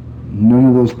 none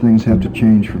of those things have to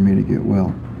change for me to get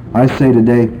well. I say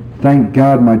today, thank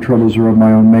God my troubles are of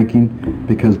my own making,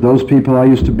 because those people I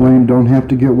used to blame don't have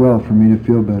to get well for me to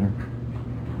feel better.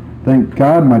 Thank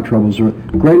God my troubles are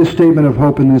the greatest statement of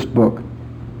hope in this book.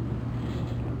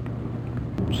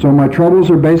 So my troubles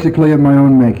are basically of my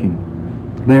own making.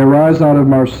 They arise out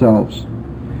of ourselves.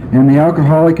 And the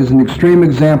alcoholic is an extreme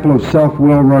example of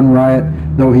self-will run riot,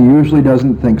 though he usually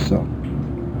doesn't think so.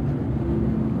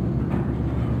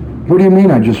 What do you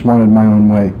mean I just wanted my own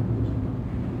way?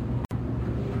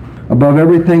 Above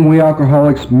everything, we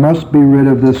alcoholics must be rid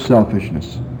of this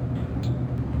selfishness.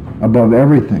 Above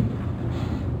everything.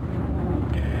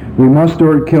 We must,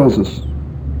 or it kills us.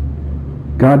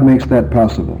 God makes that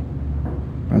possible.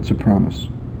 That's a promise.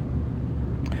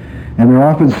 And there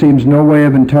often seems no way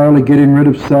of entirely getting rid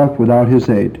of self without His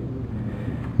aid.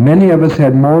 Many of us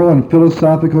had moral and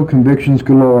philosophical convictions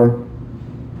galore,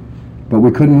 but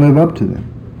we couldn't live up to them,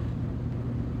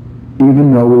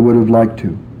 even though we would have liked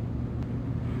to.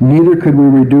 Neither could we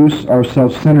reduce our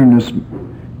self-centeredness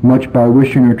much by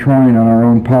wishing or trying on our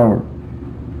own power.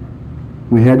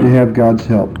 We had to have God's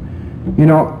help. You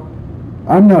know,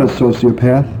 I'm not a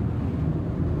sociopath.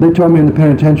 They told me in the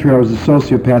penitentiary I was a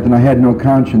sociopath and I had no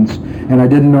conscience and I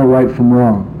didn't know right from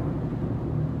wrong.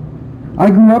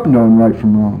 I grew up knowing right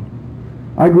from wrong.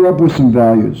 I grew up with some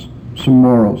values, some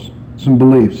morals, some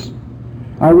beliefs.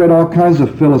 I read all kinds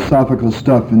of philosophical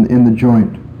stuff in the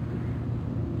joint.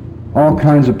 All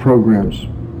kinds of programs.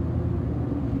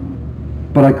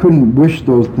 But I couldn't wish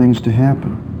those things to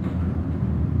happen.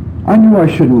 I knew I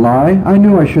shouldn't lie. I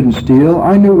knew I shouldn't steal.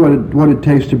 I knew what it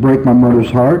takes to break my mother's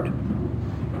heart.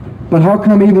 But how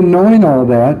come even knowing all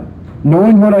that,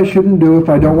 knowing what I shouldn't do if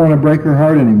I don't want to break her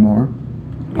heart anymore,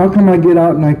 how come I get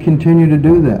out and I continue to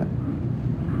do that?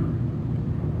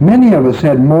 Many of us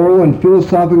had moral and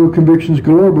philosophical convictions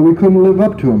galore, but we couldn't live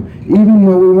up to them, even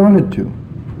though we wanted to.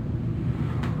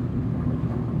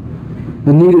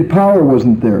 The needed power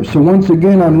wasn't there. So once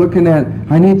again, I'm looking at,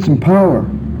 I need some power.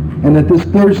 And that this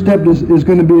third step is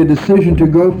going to be a decision to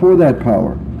go for that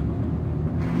power.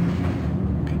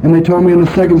 And they told me in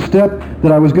the second step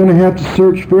that I was going to have to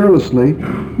search fearlessly,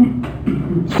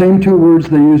 same two words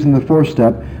they use in the fourth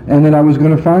step, and that I was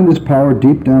going to find this power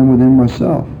deep down within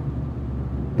myself.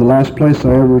 The last place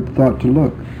I ever thought to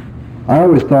look. I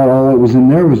always thought all that was in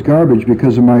there was garbage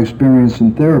because of my experience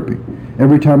in therapy.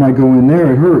 Every time I go in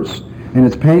there, it hurts, and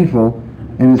it's painful,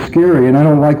 and it's scary, and I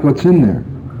don't like what's in there.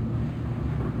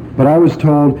 But I was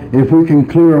told if we can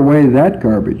clear away that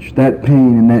garbage, that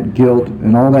pain and that guilt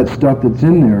and all that stuff that's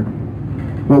in there,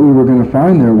 what we were going to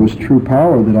find there was true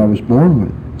power that I was born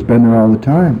with. It's been there all the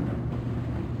time.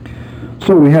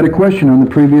 So we had a question on the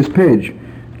previous page.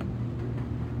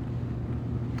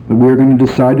 That we are going to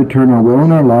decide to turn our will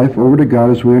and our life over to God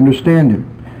as we understand Him.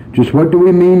 Just what do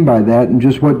we mean by that, and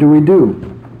just what do we do?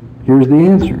 Here's the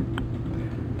answer.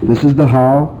 This is the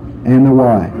how and the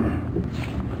why.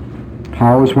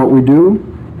 How is what we do.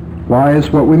 Why is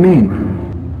what we mean.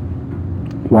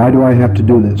 Why do I have to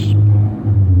do this?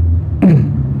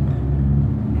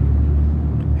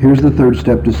 Here's the third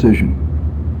step decision.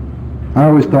 I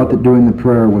always thought that doing the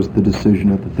prayer was the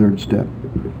decision at the third step.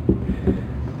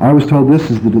 I was told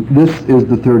this is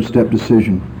the third step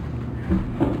decision.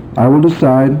 I will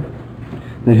decide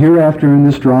that hereafter in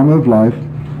this drama of life,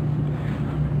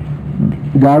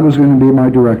 God was going to be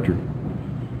my director.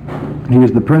 He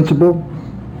is the principal.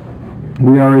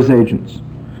 We are His agents.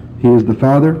 He is the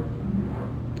Father.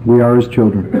 We are His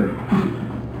children.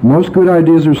 Most good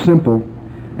ideas are simple,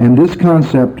 and this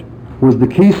concept was the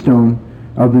keystone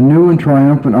of the new and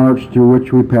triumphant arch through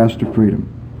which we pass to freedom.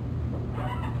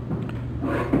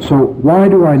 So why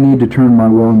do I need to turn my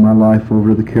will and my life over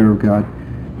to the care of God?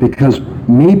 Because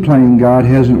me playing God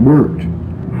hasn't worked.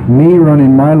 Me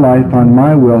running my life on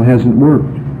my will hasn't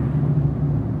worked.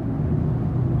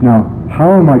 Now,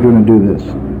 how am I going to do this?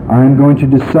 I am going to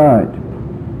decide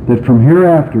that from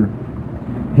hereafter,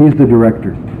 He's the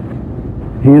director.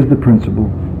 He is the principal.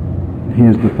 He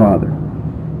is the Father.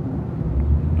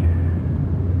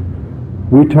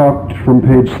 We talked from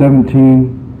page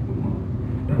 17,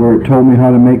 where it told me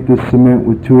how to make this cement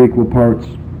with 2 equal parts,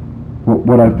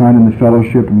 what I find in the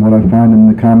fellowship and what I find in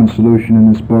the common solution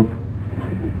in this book,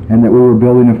 and that we were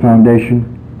building a foundation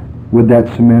with that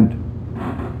cement.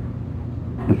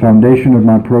 The foundation of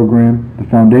my program, the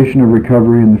foundation of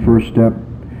recovery in the first step.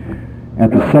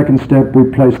 At the second step, we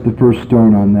placed the first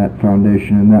stone on that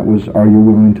foundation, and that was, are you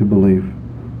willing to believe?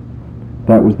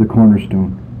 That was the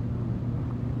cornerstone.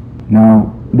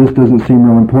 Now, this doesn't seem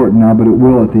real important now, but it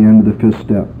will at the end of the fifth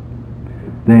step.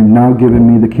 They've now given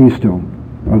me the keystone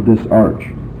of this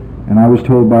arch. And I was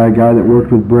told by a guy that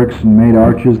worked with bricks and made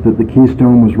arches that the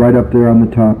keystone was right up there on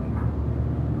the top.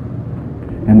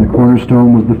 And the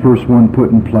cornerstone was the first one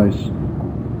put in place.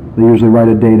 They usually write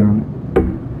a date on it.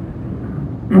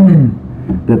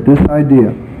 That this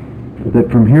idea, that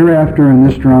from hereafter in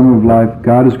this drama of life,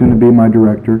 God is going to be my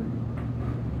director,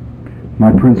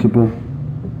 my principal,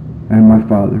 and my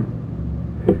Father.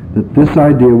 That this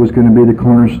idea was going to be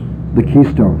the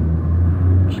keystone,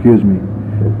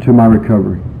 to my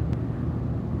recovery.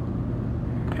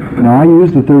 Now I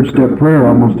use the third step prayer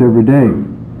almost every day,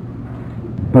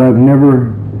 but I've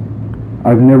never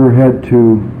had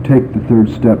to take the third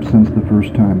step since the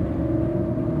first time.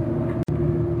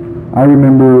 I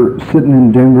remember sitting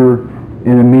in Denver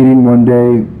in a meeting one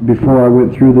day before I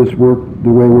went through this work the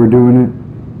way we're doing it.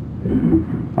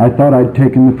 I thought I'd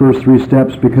taken the first 3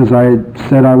 steps because I had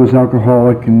said I was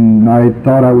alcoholic and I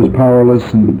thought I was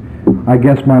powerless and I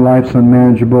guess my life's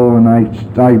unmanageable and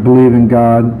I believe in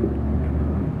God,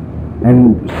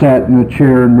 and sat in a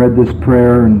chair and read this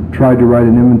prayer and tried to write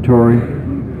an inventory.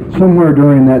 Somewhere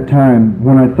during that time,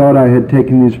 when I thought I had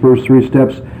taken these first 3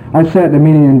 steps, I sat in a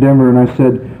meeting in Denver and I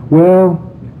said, well,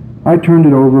 I turned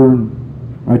it over and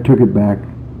I took it back.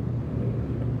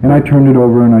 And I turned it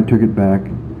over and I took it back.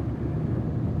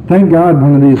 Thank God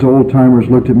one of these old-timers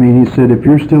looked at me and he said, if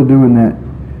you're still doing that,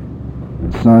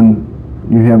 son,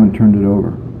 you haven't turned it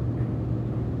over.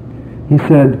 He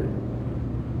said,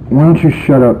 why don't you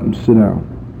shut up and sit down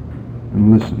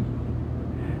and listen?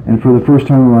 And for the first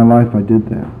time in my life, I did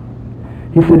that.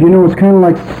 He said, you know, it's kind of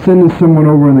like sending someone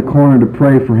over in the corner to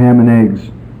pray for ham and eggs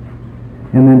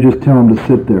and then just tell them to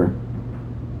sit there.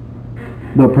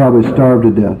 They'll probably starve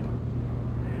to death.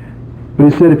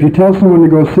 But he said, if you tell someone to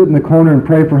go sit in the corner and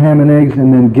pray for ham and eggs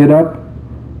and then get up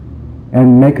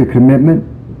and make a commitment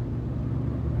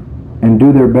and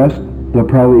do their best, they'll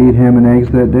probably eat ham and eggs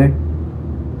that day.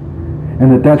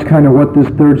 And that's kind of what this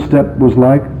third step was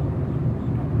like.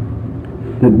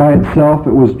 That by itself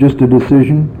it was just a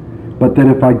decision, but that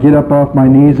if I get up off my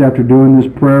knees after doing this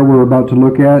prayer we're about to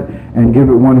look at and give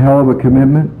it one hell of a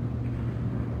commitment,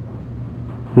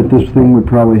 that this thing would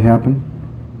probably happen.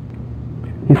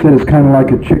 He said it's kind of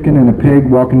like a chicken and a pig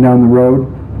walking down the road,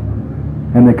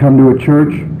 and they come to a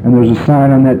church and there's a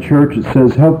sign on that church that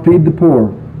says, help feed the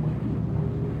poor.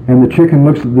 And the chicken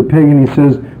looks at the pig and he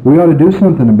says, we ought to do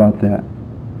something about that.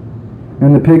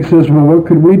 And the pig says, well, what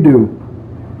could we do?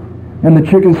 And the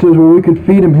chicken says, well, we could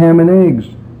feed him ham and eggs.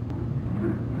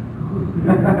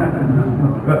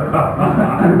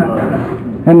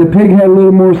 And the pig had a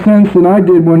little more sense than I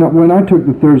did when I took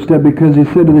the third step, because he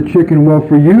said to the chicken, well,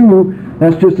 for you,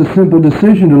 that's just a simple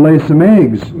decision to lay some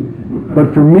eggs.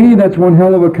 But for me, that's one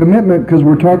hell of a commitment because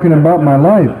we're talking about my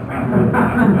life.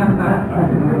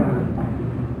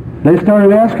 They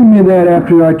started asking me that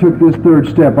after I took this third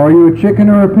step. Are you a chicken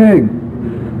or a pig?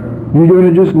 You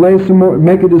going to just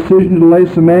make a decision to lay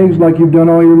some eggs like you've done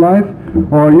all your life?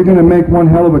 Or are you going to make one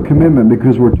hell of a commitment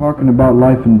because we're talking about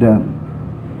life and death?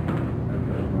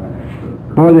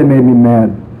 Boy, they made me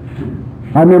mad.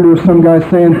 I remember some guy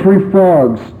saying 3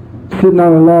 frogs sitting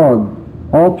on a log.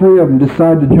 All 3 of them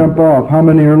decide to jump off. How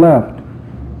many are left?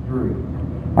 3.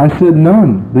 I said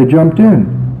none. They jumped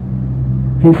in.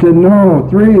 He said, no,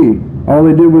 3. All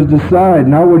they did was decide.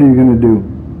 Now what are you going to do?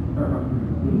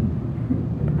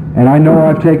 And I know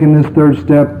I've taken this third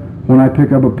step when I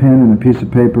pick up a pen and a piece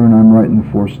of paper and I'm writing the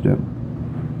 4th step.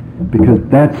 Because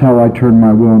that's how I turn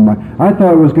my will and I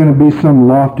thought it was going to be some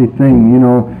lofty thing. You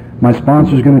know, my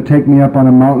sponsor's going to take me up on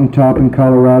a mountaintop in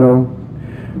Colorado.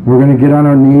 We're going to get on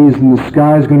our knees and the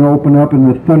sky's going to open up and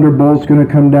the thunderbolt's going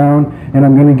to come down and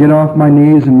I'm going to get off my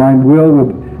knees and my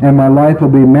will and my life will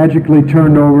be magically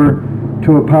turned over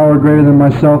to a power greater than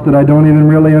myself that I don't even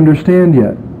really understand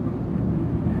yet.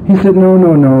 He said, no,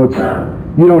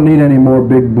 you don't need any more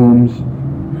big booms.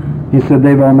 He said,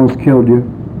 they've almost killed you.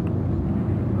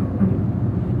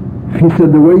 He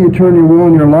said, the way you turn your will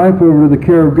and your life over to the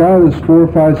care of God is 4,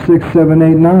 5, 6, 7,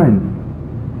 8,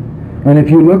 9. And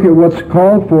if you look at what's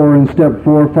called for in step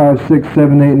 4, 5, 6,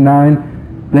 7, 8,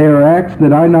 9, they are acts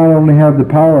that I not only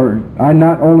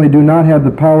do not have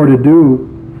the power to do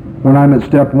when I'm at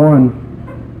step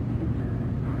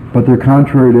 1, but they're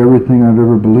contrary to everything I've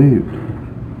ever believed.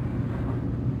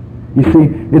 You see,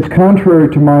 it's contrary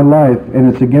to my life and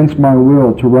it's against my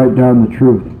will to write down the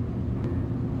truth.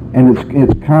 And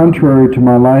it's contrary to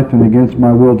my life and against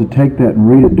my will to take that and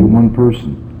read it to one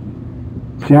person.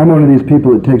 See, I'm one of these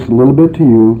people that takes a little bit to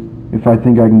you if I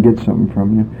think I can get something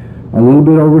from you. A little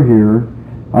bit over here.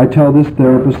 I tell this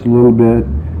therapist a little bit.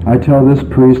 I tell this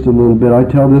priest a little bit. I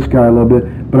tell this guy a little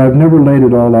bit. But I've never laid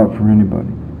it all out for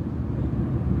anybody.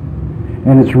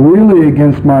 And it's really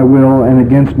against my will and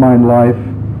against my life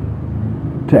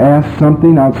to ask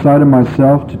something outside of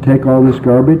myself to take all this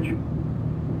garbage.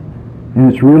 And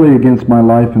it's really against my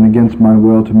life and against my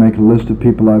will to make a list of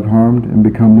people I've harmed and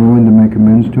become willing to make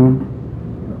amends to them.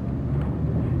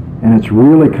 And it's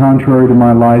really contrary to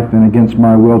my life and against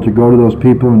my will to go to those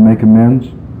people and make amends.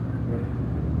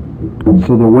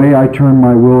 So the way I turn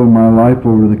my will and my life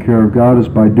over to the care of God is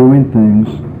by doing things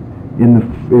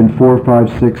in 4, 5,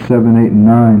 6, 7, 8, and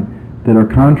 9 that are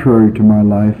contrary to my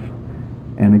life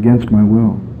and against my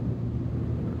will.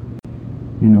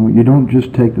 You know, you don't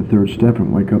just take the third step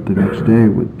and wake up the next day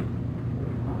with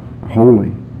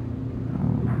holy.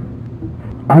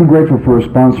 I'm grateful for a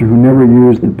sponsor who never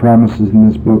used the promises in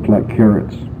this book like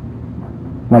carrots.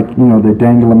 Like, you know, they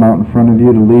dangle them out in front of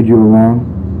you to lead you along.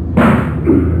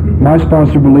 My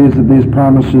sponsor believes that these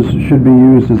promises should be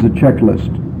used as a checklist.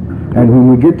 And when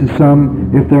we get to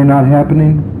some, if they're not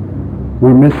happening,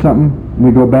 we'll miss something,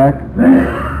 we go back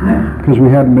because we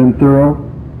haven't been thorough.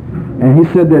 And he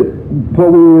said that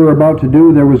what we were about to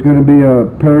do, there was going to be a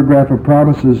paragraph of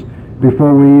promises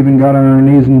before we even got on our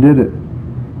knees and did it.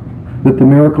 That the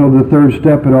miracle of the third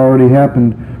step had already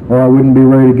happened, or I wouldn't be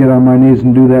ready to get on my knees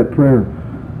and do that prayer.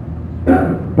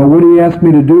 But what he asked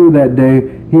me to do that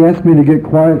day, he asked me to get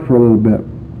quiet for a little bit.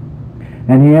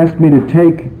 And he asked me to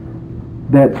take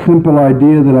that simple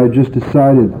idea that I just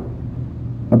decided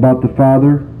about the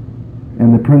Father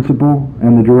and the principal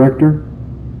and the director,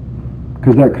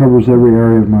 because that covers every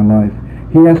area of my life.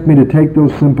 He asked me to take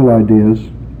those simple ideas,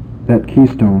 that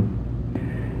keystone,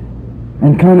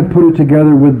 and kind of put it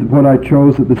together with what I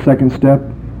chose at the second step,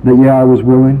 that I was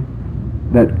willing,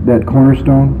 that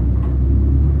cornerstone.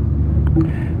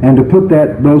 And to put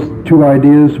those two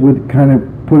ideas kind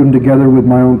of put them together with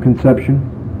my own conception.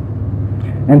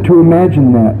 And to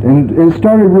imagine that. And it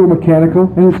started real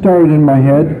mechanical, and it started in my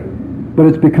head, but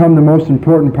it's become the most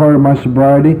important part of my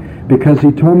sobriety because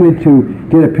he told me to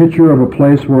get a picture of a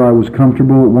place where I was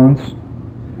comfortable at once.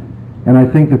 And I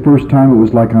think the first time it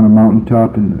was like on a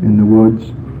mountaintop in the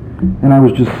woods. And I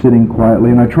was just sitting quietly,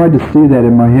 and I tried to see that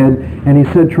in my head, and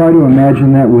he said try to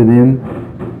imagine that within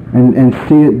and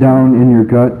see it down in your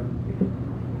gut.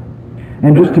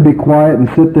 And just to be quiet and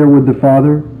sit there with the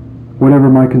Father, whatever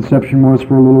my conception was,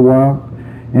 for a little while.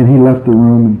 And he left the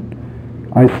room, and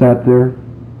I sat there.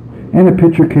 And a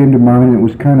picture came to mind, and it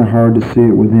was kind of hard to see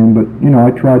it with him, but, you know,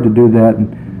 I tried to do that,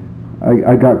 and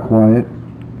I got quiet.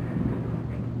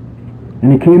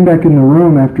 And he came back in the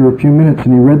room after a few minutes,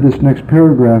 and he read this next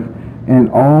paragraph, and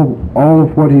all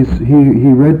of what he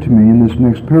read to me in this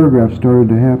next paragraph started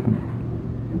to happen.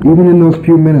 Even in those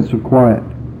few minutes of quiet.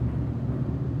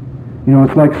 You know,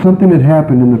 it's like something had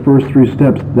happened in the first 3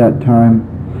 steps that time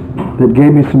that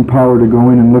gave me some power to go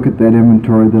in and look at that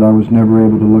inventory that I was never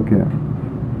able to look at.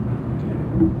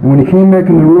 And when he came back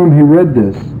in the room, he read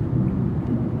this.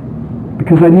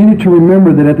 Because I needed to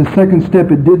remember that at the second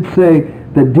step it did say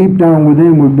that deep down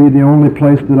within would be the only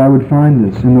place that I would find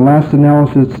this. In the last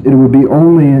analysis, it would be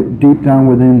only deep down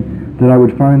within that I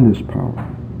would find this power.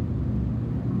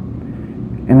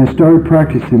 And I started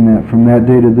practicing that from that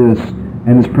day to this,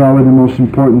 and it's probably the most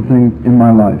important thing in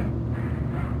my life.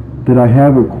 That I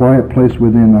have a quiet place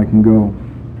within I can go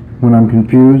when I'm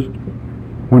confused,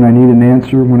 when I need an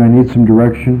answer, when I need some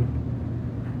direction.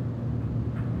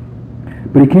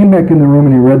 But he came back in the room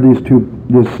and he read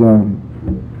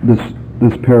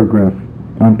this paragraph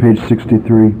on page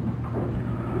 63.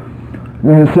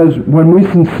 And it says, when we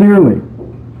sincerely,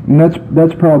 and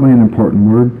that's probably an important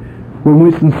word, when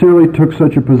we sincerely took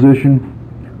such a position,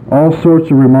 all sorts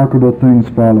of remarkable things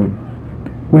followed.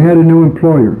 We had a new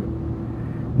employer.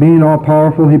 Being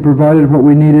all-powerful, he provided what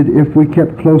we needed if we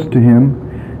kept close to him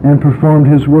and performed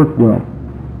his work well.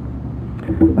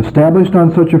 Established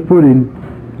on such a footing,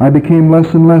 I became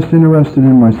less and less interested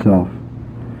in myself,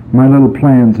 my little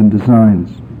plans and designs.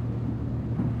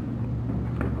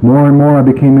 More and more I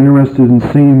became interested in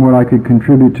seeing what I could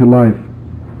contribute to life.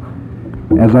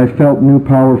 As I felt new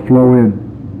power flow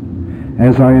in,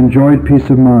 as I enjoyed peace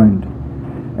of mind,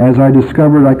 as I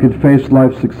discovered I could face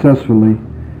life successfully,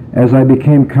 as I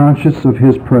became conscious of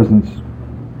his presence,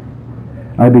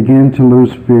 I began to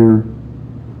lose fear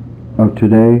of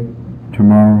today,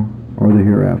 tomorrow, or the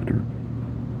hereafter.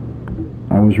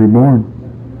 I was reborn.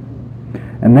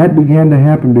 And that began to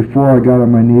happen before I got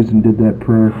on my knees and did that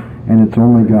prayer, and it's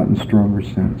only gotten stronger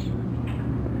since.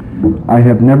 I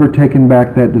have never taken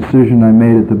back that decision I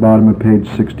made at the bottom of page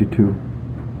 62.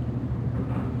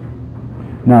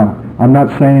 Now, I'm not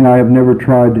saying I have never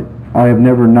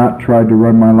not tried to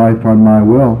run my life on my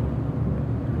will,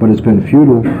 but it's been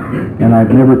futile, and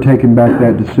I've never taken back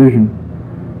that decision,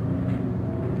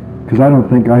 because I don't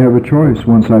think I have a choice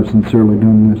once I've sincerely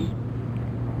done this.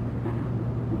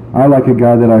 I like a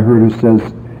guy that I heard who says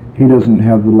he doesn't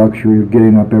have the luxury of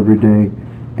getting up every day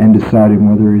and deciding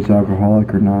whether he's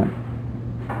alcoholic or not,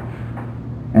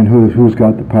 and who's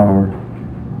got the power,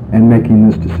 and making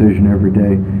this decision every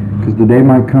day, because the day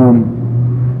might come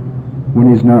when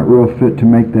he's not real fit to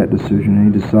make that decision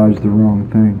and he decides the wrong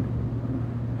thing.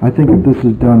 I think if this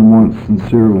is done once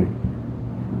sincerely,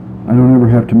 I don't ever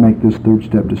have to make this third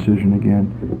step decision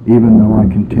again, even though I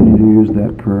continue to use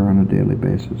that prayer on a daily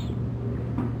basis.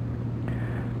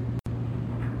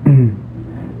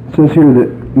 It says here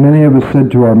that many of us said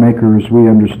to our Maker as we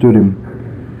understood him,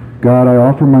 God, I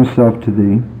offer myself to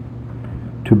thee,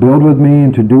 to build with me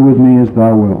and to do with me as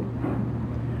thou wilt.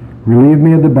 Relieve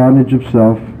me of the bondage of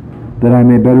self, that I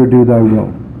may better do thy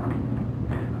will.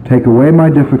 Take away my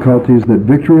difficulties, that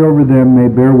victory over them may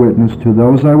bear witness to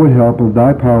those I would help of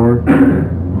thy power,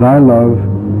 thy love,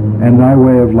 and thy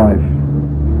way of life.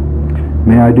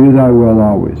 May I do thy will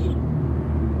always.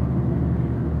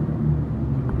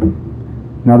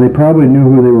 Now they probably knew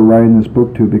who they were writing this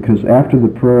book to, because after the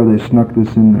prayer they snuck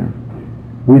this in there.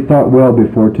 We thought well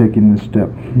before taking this step.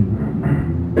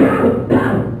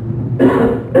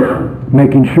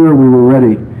 Making sure we were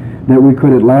ready, that we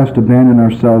could at last abandon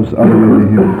ourselves utterly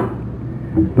to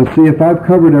him. But see, if I've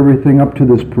covered everything up to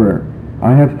this prayer,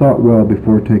 I have thought well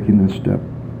before taking this step.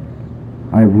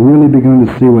 I have really begun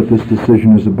to see what this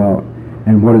decision is about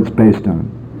and what it's based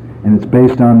on. And it's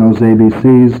based on those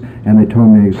ABCs, and they told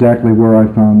me exactly where I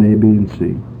found A, B, and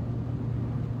C.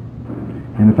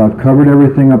 And if I've covered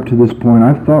everything up to this point,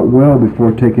 I've thought well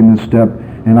before taking this step,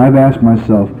 and I've asked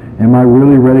myself, am I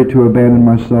really ready to abandon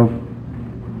myself?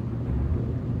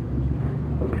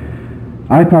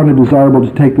 I found it desirable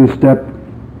to take this step,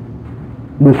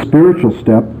 this spiritual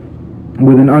step,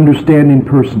 with an understanding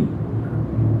person.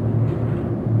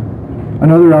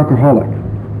 Another alcoholic.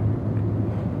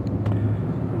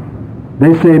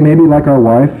 They say maybe like our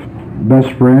wife,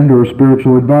 best friend, or a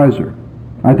spiritual advisor.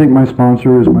 I think my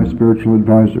sponsor is my spiritual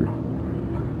advisor.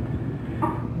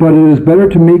 But it is better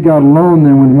to meet God alone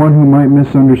than with one who might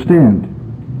misunderstand.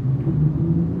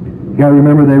 You got to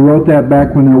remember, they wrote that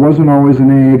back when there wasn't always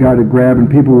an AA guy to grab, and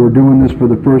people were doing this for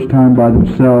the first time by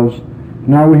themselves.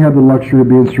 Now we have the luxury of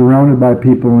being surrounded by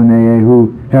people in AA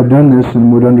who have done this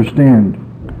and would understand.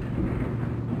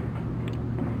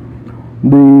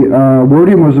 The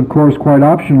wording was, of course, quite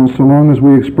optional, so long as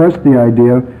we expressed the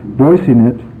idea, voicing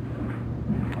it,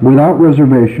 without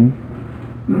reservation.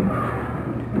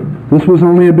 This was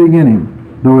only a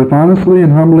beginning, though if honestly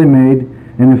and humbly made,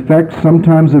 an effect,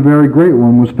 sometimes a very great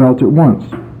one, was felt at once.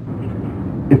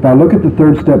 If I look at the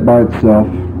third step by itself,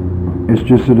 it's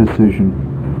just a decision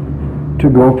to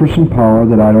go for some power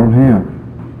that I don't have.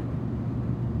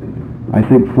 I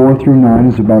think 4 through 9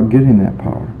 is about getting that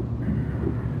power.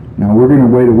 Now we're going to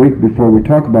wait a week before we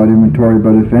talk about inventory,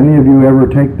 but if any of you ever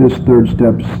take this third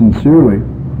step sincerely,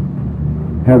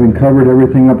 having covered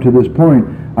everything up to this point,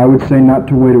 I would say not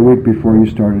to wait a week before you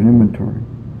start an inventory.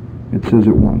 It says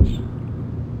it once.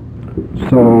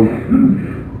 So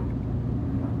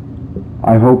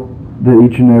I hope that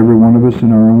each and every one of us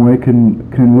in our own way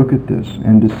can look at this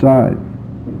and decide,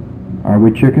 are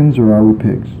we chickens or are we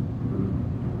pigs?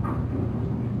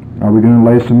 Are we going to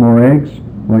lay some more eggs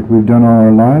like we've done all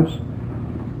our lives?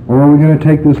 Or are we going to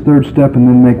take this third step and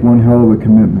then make one hell of a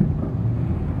commitment?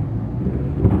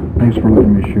 Thanks for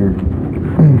letting me share.